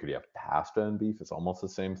beef. Okay, could you have pasta and beef? It's almost the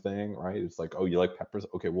same thing, right? It's like, oh, you like peppers?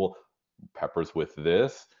 Okay, well, peppers with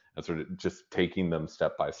this, and sort of just taking them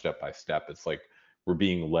step by step by step. It's like we're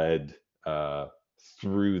being led uh,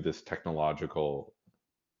 through this technological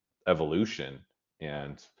evolution,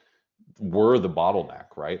 and we're the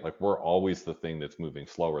bottleneck, right? Like we're always the thing that's moving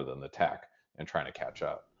slower than the tech and trying to catch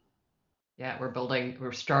up. yeah,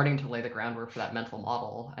 we're starting to lay the groundwork for that mental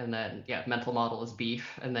model, and then yeah, mental model is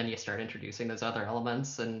beef, and then you start introducing those other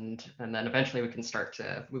elements, and then eventually we can start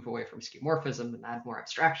to move away from skeuomorphism and add more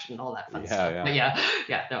abstraction and all that fun Yeah, stuff. yeah. But yeah,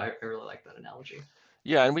 yeah, no, I really like that analogy.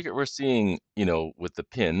 Yeah, and we're seeing, with the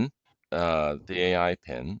pin, the AI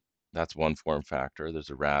pin, that's one form factor. There's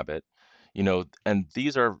a rabbit, and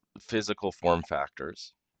these are physical form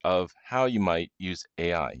factors of how you might use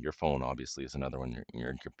AI. Your phone obviously is another one,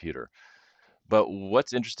 your computer. But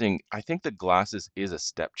what's interesting, I think the glasses is a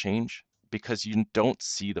step change because you don't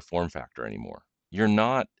see the form factor anymore. You're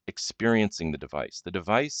not experiencing the device. The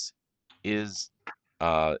device is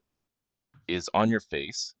uh, is on your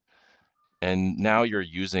face and now you're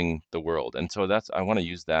using the world. And so that's I want to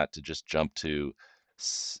use that to just jump to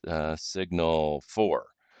signal 4,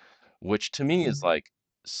 which to me is like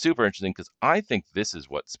super interesting because I think this is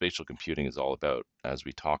what spatial computing is all about as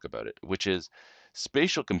we talk about it, which is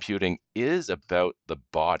spatial computing is about the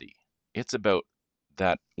body. It's about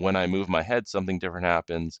that when I move my head, something different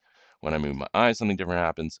happens. When I move my eyes, something different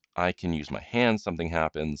happens. I can use my hands, something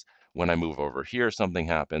happens. When I move over here, something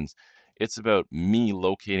happens. It's about me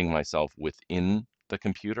locating myself within the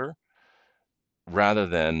computer rather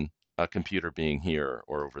than a computer being here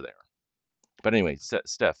or over there. But anyway,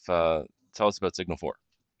 Steph, tell us about Signal 4.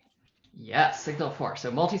 Yes, Signal 4.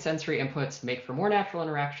 So multisensory inputs make for more natural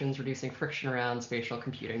interactions, reducing friction around spatial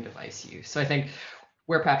computing device use. So I think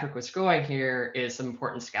where Patrick was going here is some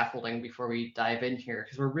important scaffolding before we dive in here,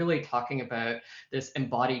 because we're really talking about this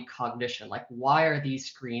embodied cognition. Like, why are these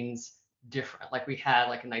screens different? Like we had,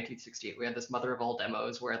 like in 1968, we had this mother of all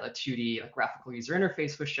demos where the 2D like, graphical user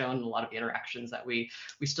interface was shown, and a lot of the interactions that we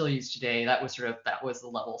still use today. That was the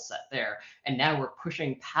level set there. And now we're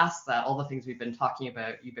pushing past that. All the things we've been talking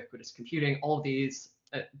about, ubiquitous computing, all of these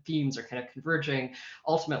themes are kind of converging.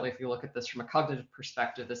 Ultimately, if you look at this from a cognitive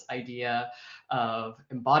perspective, this idea of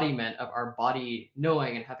embodiment of our body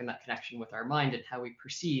knowing and having that connection with our mind and how we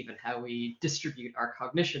perceive and how we distribute our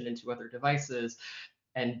cognition into other devices,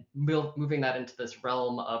 and moving that into this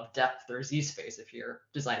realm of depth or Z space if you're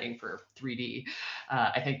designing for 3D.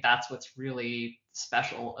 I think that's what's really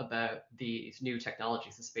special about these new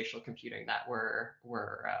technologies of spatial computing that we're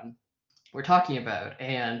talking about.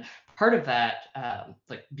 And part of that,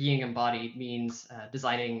 like being embodied, means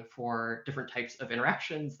designing for different types of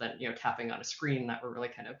interactions than tapping on a screen, that were really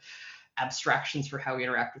kind of abstractions for how we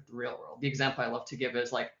interact with the real world. The example I love to give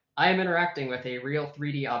is like, I am interacting with a real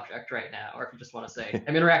 3D object right now, or if you just want to say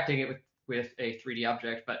I'm interacting it with a 3D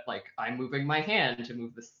object, but like I'm moving my hand to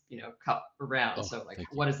move this cup around. Oh, So like,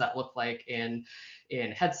 thank you. what does that look like in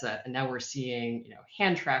headset? And now we're seeing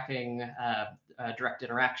hand tracking, direct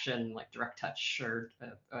interaction, like direct touch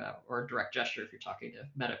or direct gesture if you're talking to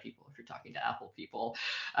Meta people, if you're talking to Apple people,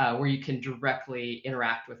 where you can directly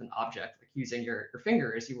interact with an object like using your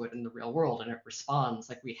finger as you would in the real world, and it responds.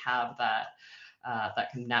 Like we have that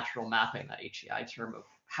kind of natural mapping, that HEI term of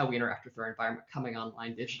how we interact with our environment coming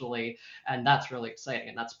online digitally, and that's really exciting.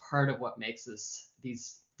 And that's part of what makes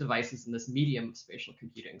these devices in this medium of spatial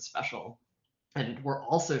computing special. And we're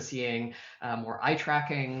also seeing more eye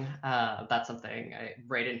tracking. That's something I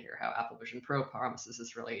write in here, how Apple Vision Pro promises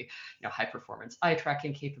this really high performance eye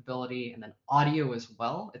tracking capability, and then audio as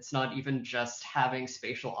well. It's not even just having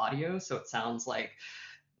spatial audio, so it sounds like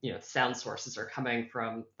sound sources are coming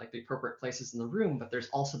from like the appropriate places in the room, but there's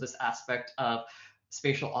also this aspect of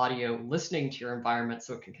spatial audio listening to your environment,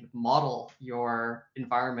 so it can kind of model your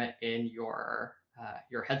environment in your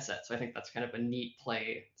headset. So I think that's kind of a neat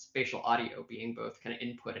play, spatial audio being both kind of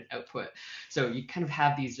input and output. So you kind of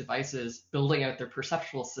have these devices building out their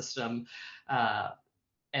perceptual system, uh,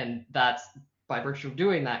 and that's by virtue of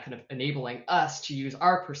doing that, kind of enabling us to use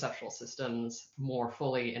our perceptual systems more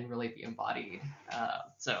fully and really be embodied.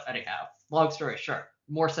 So anyhow, long story short,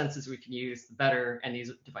 more senses we can use, the better, and these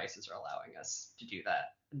devices are allowing us to do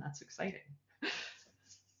that, and that's exciting.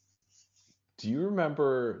 Do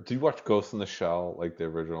you watch Ghost in the Shell, like the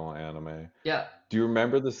original anime? Yeah, Do you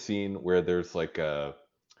remember the scene where there's like a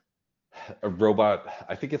robot,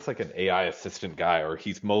 I think it's like an AI assistant guy, or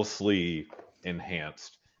he's mostly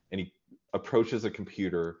enhanced, and he approaches a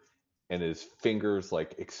computer and his fingers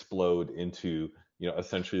like explode into,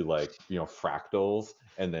 essentially like, fractals,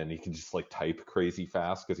 and then he can just like type crazy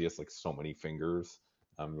fast because he has like so many fingers,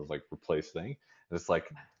 to like replace thing. And it's like,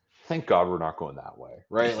 thank God we're not going that way,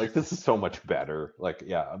 right? Like this is so much better. Like,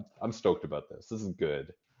 yeah, I'm stoked about this. This is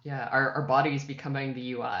good. yeah, our bodies becoming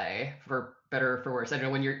the UI, for better or for worse. I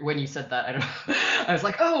don't know, when you said that, I don't know, I was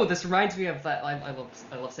like, oh, this reminds me of that. I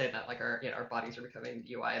love saying that, like our bodies are becoming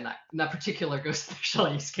the UI, and that particular Ghost in the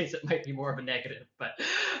Shell use case, it might be more of a negative, but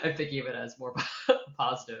I'm thinking of it as more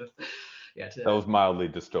positive. Yeah, That to was mildly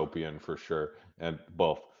dystopian for sure, and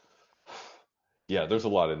both. Yeah, there's a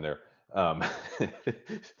lot in there. Um,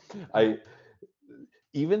 I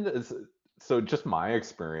even as, so just my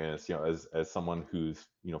experience, as someone who's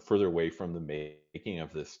further away from the making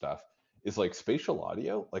of this stuff, is like spatial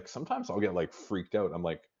audio. Like sometimes I'll get like freaked out. I'm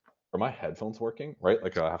like, are my headphones working? Right?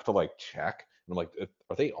 Like I have to like check. And I'm like,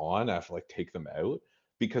 are they on? I have to like take them out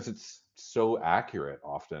because it's so accurate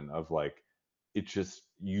often. Of like, it just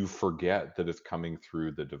you forget that it's coming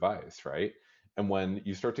through the device, right? And when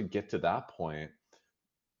you start to get to that point,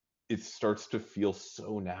 it starts to feel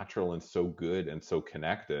so natural and so good and so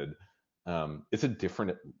connected. It's a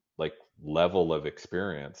different like level of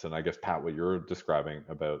experience. And I guess Pat, what you're describing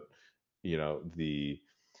about the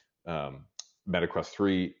um, MetaQuest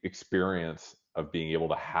 3 experience of being able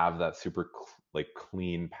to have that super like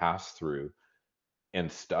clean pass through and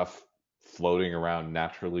stuff floating around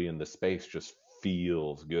naturally in the space just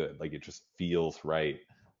feels good. Like it just feels right.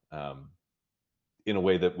 Um, in a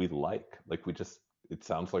way that we like. Like it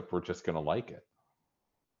sounds like we're just gonna like it.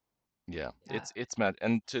 Yeah, Yeah. it's mad.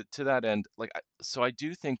 And to that end, like so I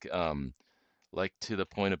do think like to the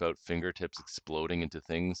point about fingertips exploding into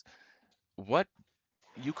things, what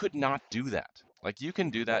you could not do that. Like you can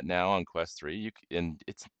do that now on Quest 3. And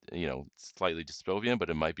it's slightly dystopian, but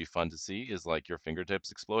it might be fun to see is like your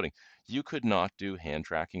fingertips exploding. You could not do hand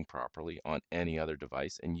tracking properly on any other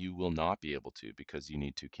device, and you will not be able to because you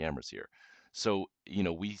need two cameras here. So,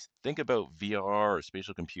 we think about VR or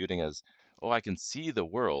spatial computing as, oh, I can see the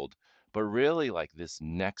world, but really like this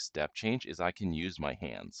next step change is I can use my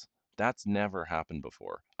hands. That's never happened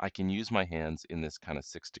before. I can use my hands in this kind of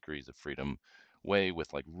 6 degrees of freedom way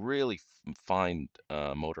with like really fine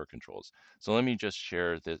motor controls. So let me just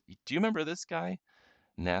share this. Do you remember this guy,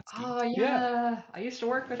 Natsky? Oh Yeah. yeah, I used to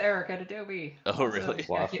work with Eric at Adobe. Oh, really? Awesome. Yeah,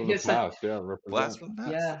 Blast from he the has such. past. Yeah, Blast represent. from the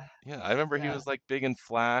past. Yeah, Yeah, I remember he yeah. was like big in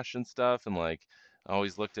Flash and stuff, and like I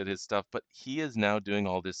always looked at his stuff. But he is now doing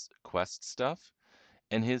all this Quest stuff,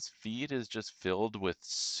 and his feed is just filled with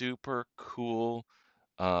super cool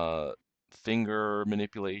uh, finger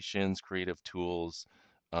manipulations, creative tools.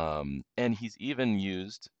 And he's even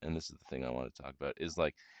used, and this is the thing I want to talk about, is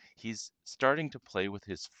like he's starting to play with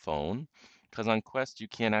his phone because on Quest you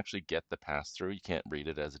can't actually get the pass through. You can't read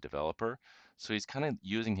it as a developer. So he's kind of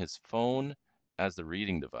using his phone as the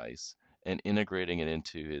reading device and integrating it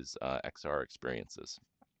into his XR experiences.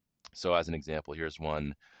 So as an example, here's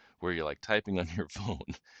one where you're like typing on your phone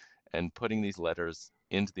and putting these letters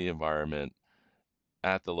into the environment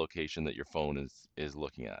at the location that your phone is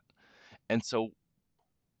looking at. And so,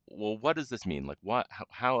 well, what does this mean? Like,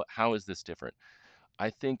 how is this different? I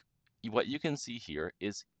think what you can see here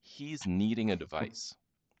is he's needing a device.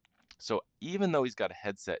 So even though he's got a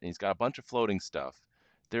headset and he's got a bunch of floating stuff,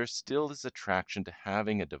 there's still this attraction to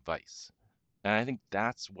having a device. And I think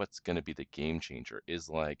that's what's going to be the game changer is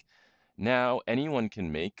like now anyone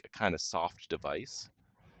can make a kind of soft device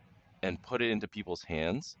and put it into people's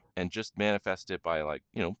hands and just manifest it by like,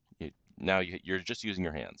 now you're just using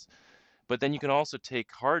your hands. But then you can also take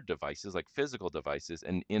hard devices, like physical devices,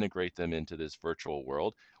 and integrate them into this virtual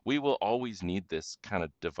world. We will always need this kind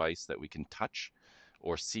of device that we can touch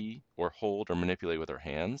or see or hold or manipulate with our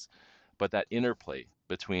hands. But that interplay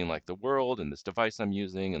between like the world and this device I'm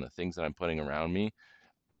using and the things that I'm putting around me,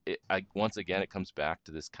 once again, it comes back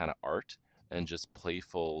to this kind of art and just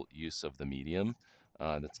playful use of the medium.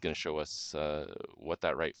 That's going to show us what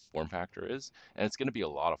that right form factor is, and it's going to be a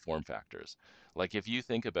lot of form factors. Like if you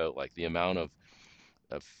think about like the amount of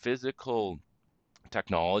physical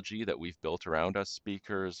technology that we've built around us,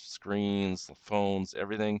 speakers, screens, phones,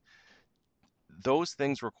 everything, those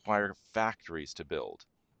things require factories to build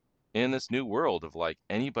in this new world of like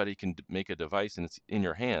anybody can make a device and it's in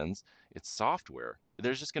your hands, it's software.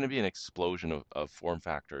 There's just going to be an explosion of form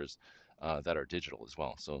factors that are digital as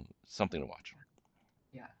well. So something to watch.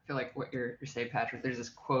 Yeah, I feel like what you're saying, Patrick. There's this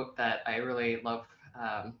quote that I really love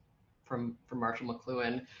from Marshall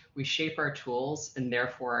McLuhan. We shape our tools, and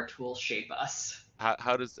therefore our tools shape us.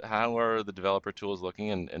 How are the developer tools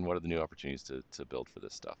looking and what are the new opportunities to build for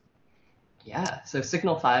this stuff? Yeah, so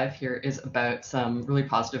Signal 5 here is about some really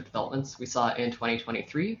positive developments we saw in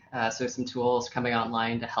 2023. So some tools coming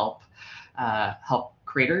online to help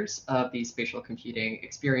creators of these spatial computing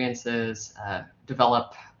experiences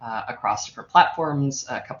develop across different platforms.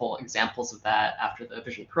 A couple examples of that after the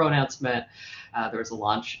Vision Pro announcement, there was a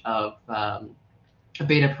launch of a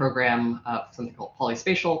beta program of something called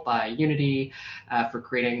Polyspatial by Unity for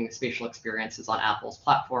creating spatial experiences on Apple's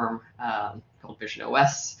platform called Vision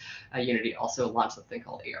OS. Unity also launched something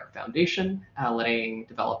called AR Foundation, letting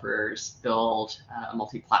developers build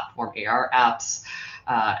multi-platform AR apps.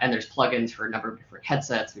 And there's plugins for a number of different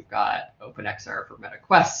headsets. We've got OpenXR for Meta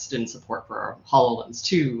Quest and support for HoloLens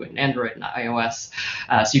 2 and Android and iOS.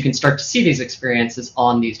 So you can start to see these experiences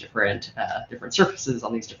on these different surfaces,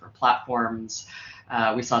 on these different platforms.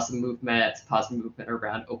 We saw some movement, positive movement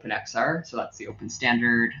around OpenXR. So that's the open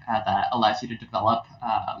standard that allows you to develop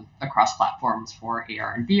across platforms for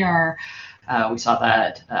AR and VR. We saw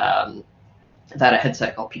that a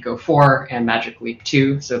headset called Pico 4 and Magic Leap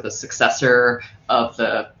 2, so the successor of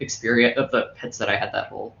the experience of the headset I had that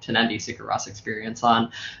whole Tenendi Sigur Rós experience on.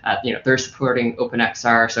 They're supporting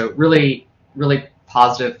OpenXR, so really, really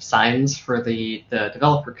positive signs for the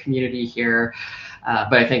developer community here.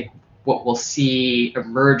 But I think what we'll see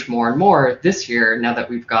emerge more and more this year, now that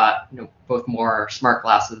we've got both more smart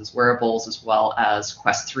glasses, wearables, as well as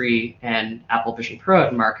Quest 3 and Apple Vision Pro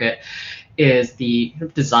in market, is the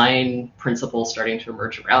design principles starting to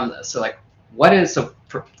emerge around this. So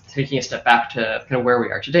for taking a step back to kind of where we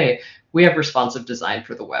are today, we have responsive design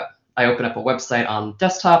for the web. I open up a website on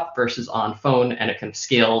desktop versus on phone, and it kind of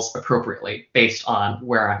scales appropriately based on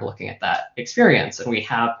where I'm looking at that experience. And we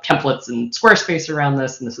have templates in Squarespace around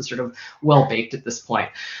this, and this is sort of well baked at this point.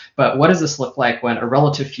 But what does this look like when a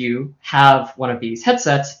relative few have one of these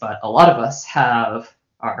headsets, but a lot of us have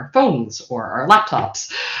our phones or our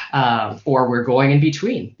laptops, or we're going in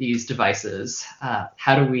between these devices?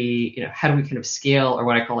 How do we, how do we kind of scale, or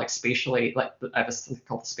what I call like spatially, like I have something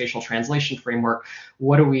called the spatial translation framework.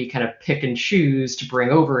 What do we kind of pick and choose to bring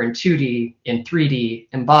over in 2D, in 3D,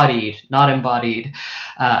 embodied, not embodied?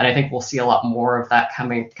 And I think we'll see a lot more of that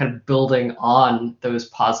coming, kind of building on those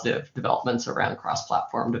positive developments around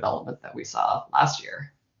cross-platform development that we saw last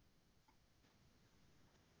year.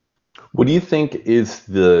 What do you think is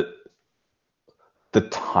the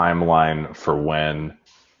timeline for when,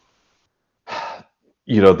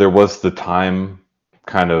 there was the time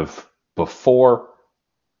kind of before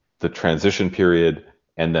the transition period,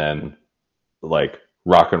 and then like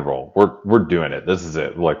rock and roll. We're doing it. This is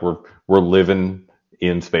it. Like we're living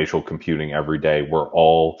in spatial computing every day. We're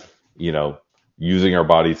all, you know, using our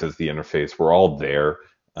bodies as the interface. We're all there.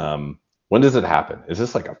 When does it happen? Is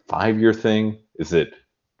this like a 5 year thing? Is it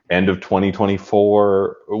end of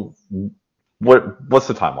 2024? What's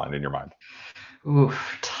the timeline in your mind? Ooh,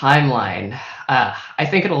 timeline. I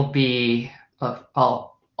think it'll be.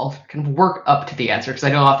 I'll kind of work up to the answer because I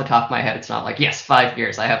know off the top of my head it's not like yes 5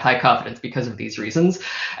 years. I have high confidence because of these reasons.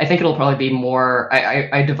 I think it'll probably be more.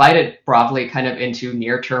 I divide it broadly kind of into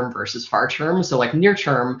near term versus far term. So like near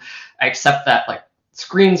term, I accept that like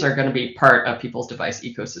screens are going to be part of people's device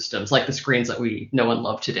ecosystems, like the screens that we know and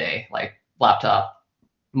love today, like laptop,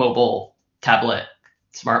 mobile, tablet,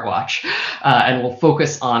 smartwatch, and we'll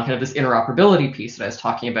focus on kind of this interoperability piece that I was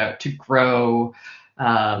talking about to grow,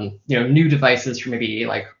 new devices from maybe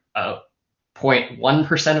like a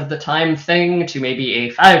 0.1% of the time thing to maybe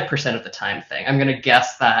a 5% of the time thing. I'm going to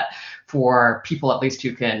guess that for people at least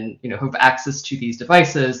who can, who have access to these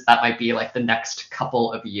devices, that might be like the next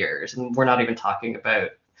couple of years. And we're not even talking about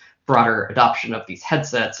broader adoption of these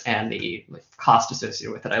headsets and the like, cost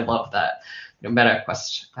associated with it. I love that Meta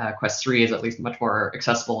Quest 3 is at least much more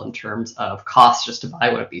accessible in terms of cost just to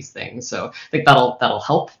buy one of these things. So I think that'll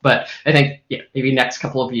help. But I think maybe next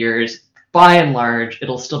couple of years, by and large,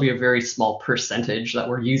 it'll still be a very small percentage that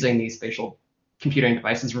we're using these spatial computing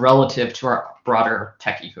devices relative to our broader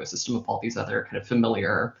tech ecosystem of all these other kind of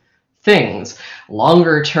familiar things.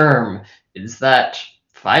 Longer term, is that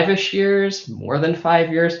 5-ish years, more than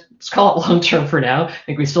 5 years? Let's call it long term for now. I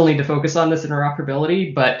think we still need to focus on this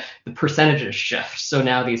interoperability, but the percentages shift. So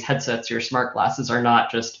now these headsets, your smart glasses, are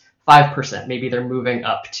not just 5%. Maybe they're moving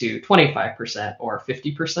up to 25% or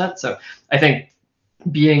 50%. So I think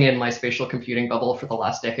being in my spatial computing bubble for the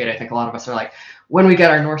last decade, I think a lot of us are like, when we get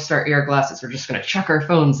our North Star Air glasses, we're just going to chuck our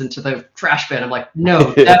phones into the trash bin. I'm like,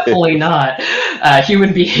 no, definitely not.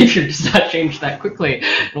 Human behavior does not change that quickly.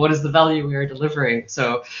 And what is the value we are delivering?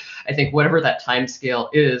 So I think whatever that time scale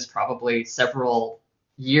is, probably several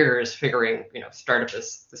years figuring, start of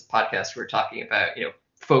this podcast, we were talking about,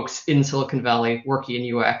 folks in Silicon Valley working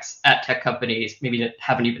in UX at tech companies, maybe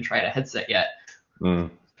haven't even tried a headset yet. Mm.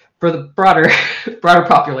 For the broader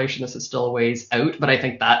population, this is still a ways out, but I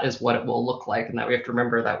think that is what it will look like, and that we have to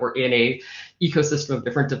remember that we're in a ecosystem of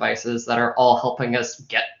different devices that are all helping us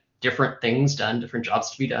get different things done, different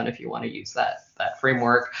jobs to be done, if you want to use that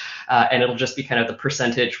framework. And it'll just be kind of the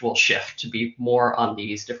percentage will shift to be more on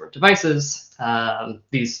these different devices,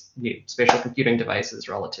 these spatial computing devices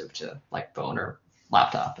relative to like phone or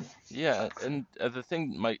laptop. Yeah, and the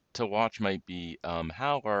thing might to watch might be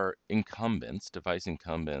how are incumbents, device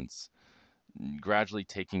incumbents, gradually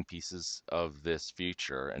taking pieces of this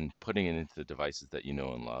future and putting it into the devices that you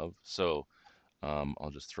know and love. So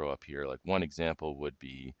I'll just throw up here like one example would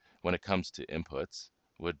be when it comes to inputs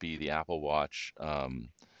would be the Apple Watch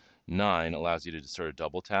 9 allows you to just sort of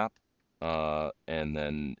double tap and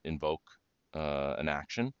then invoke an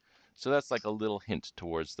action. So that's like a little hint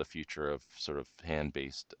towards the future of sort of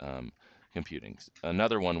hand-based computing.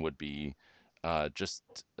 Another one would be just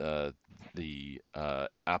the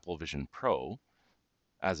Apple Vision Pro.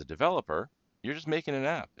 As a developer, you're just making an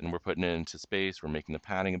app and we're putting it into space. We're making the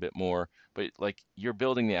padding a bit more, but like you're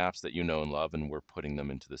building the apps that you know and love and we're putting them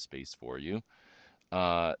into the space for you.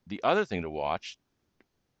 The other thing to watch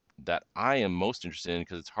that I am most interested in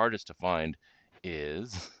because it's hardest to find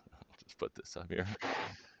is just put this up here.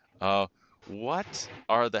 Uh, what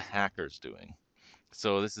are the hackers doing?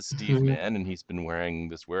 So this is Steve Mm-hmm. Mann, and he's been wearing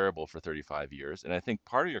this wearable for 35 years. And I think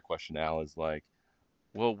part of your question, Al, is like,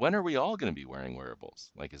 well, when are we all going to be wearing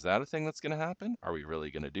wearables? Like, is that a thing that's going to happen? Are we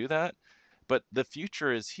really going to do that? But the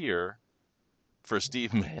future is here. for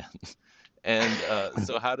Steve Mann. And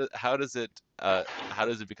so how does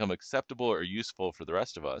it become acceptable or useful for the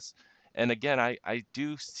rest of us? And again, I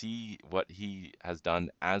do see what he has done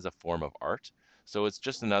as a form of art. So it's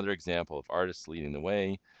just another example of artists leading the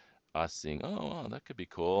way, us seeing, oh, wow, that could be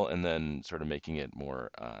cool, and then sort of making it more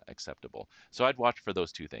acceptable. So I'd watch for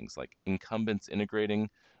those two things, like incumbents integrating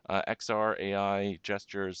XR, AI,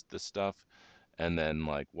 gestures, this stuff, and then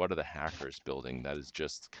like what are the hackers building that is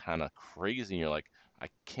just kind of crazy. And you're like, I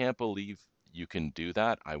can't believe you can do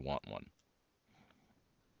that. I want one.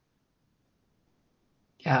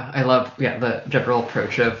 Yeah, I love the general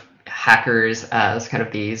approach of hackers as kind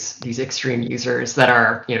of these extreme users that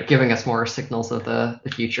are giving us more signals of the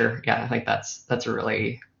future. Yeah, I think that's a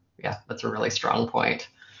really that's a really strong point.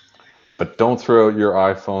 But don't throw out your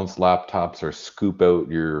iPhones, laptops, or scoop out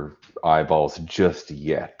your eyeballs just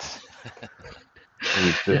yet.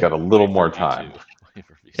 We've just Yeah, got a little Wait for more time. V2. Wait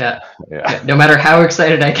for V2. yeah, Yeah. yeah. No matter how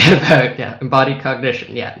excited I get about embodied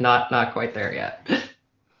cognition, not quite there yet.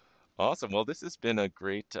 Awesome. Well, this has been a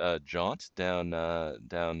great jaunt down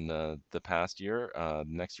the past year.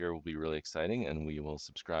 Next year will be really exciting, and we will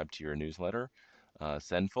subscribe to your newsletter,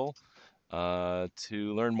 Sendful, to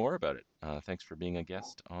learn more about it. Thanks for being a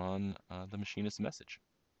guest on the Machinist Message.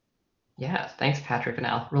 Yeah, thanks, Patrick and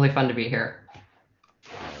Al. Really fun to be here.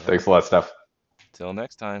 All right. Thanks a lot, Steph. Till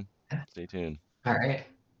next time. Stay tuned. All right.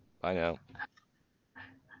 Bye now.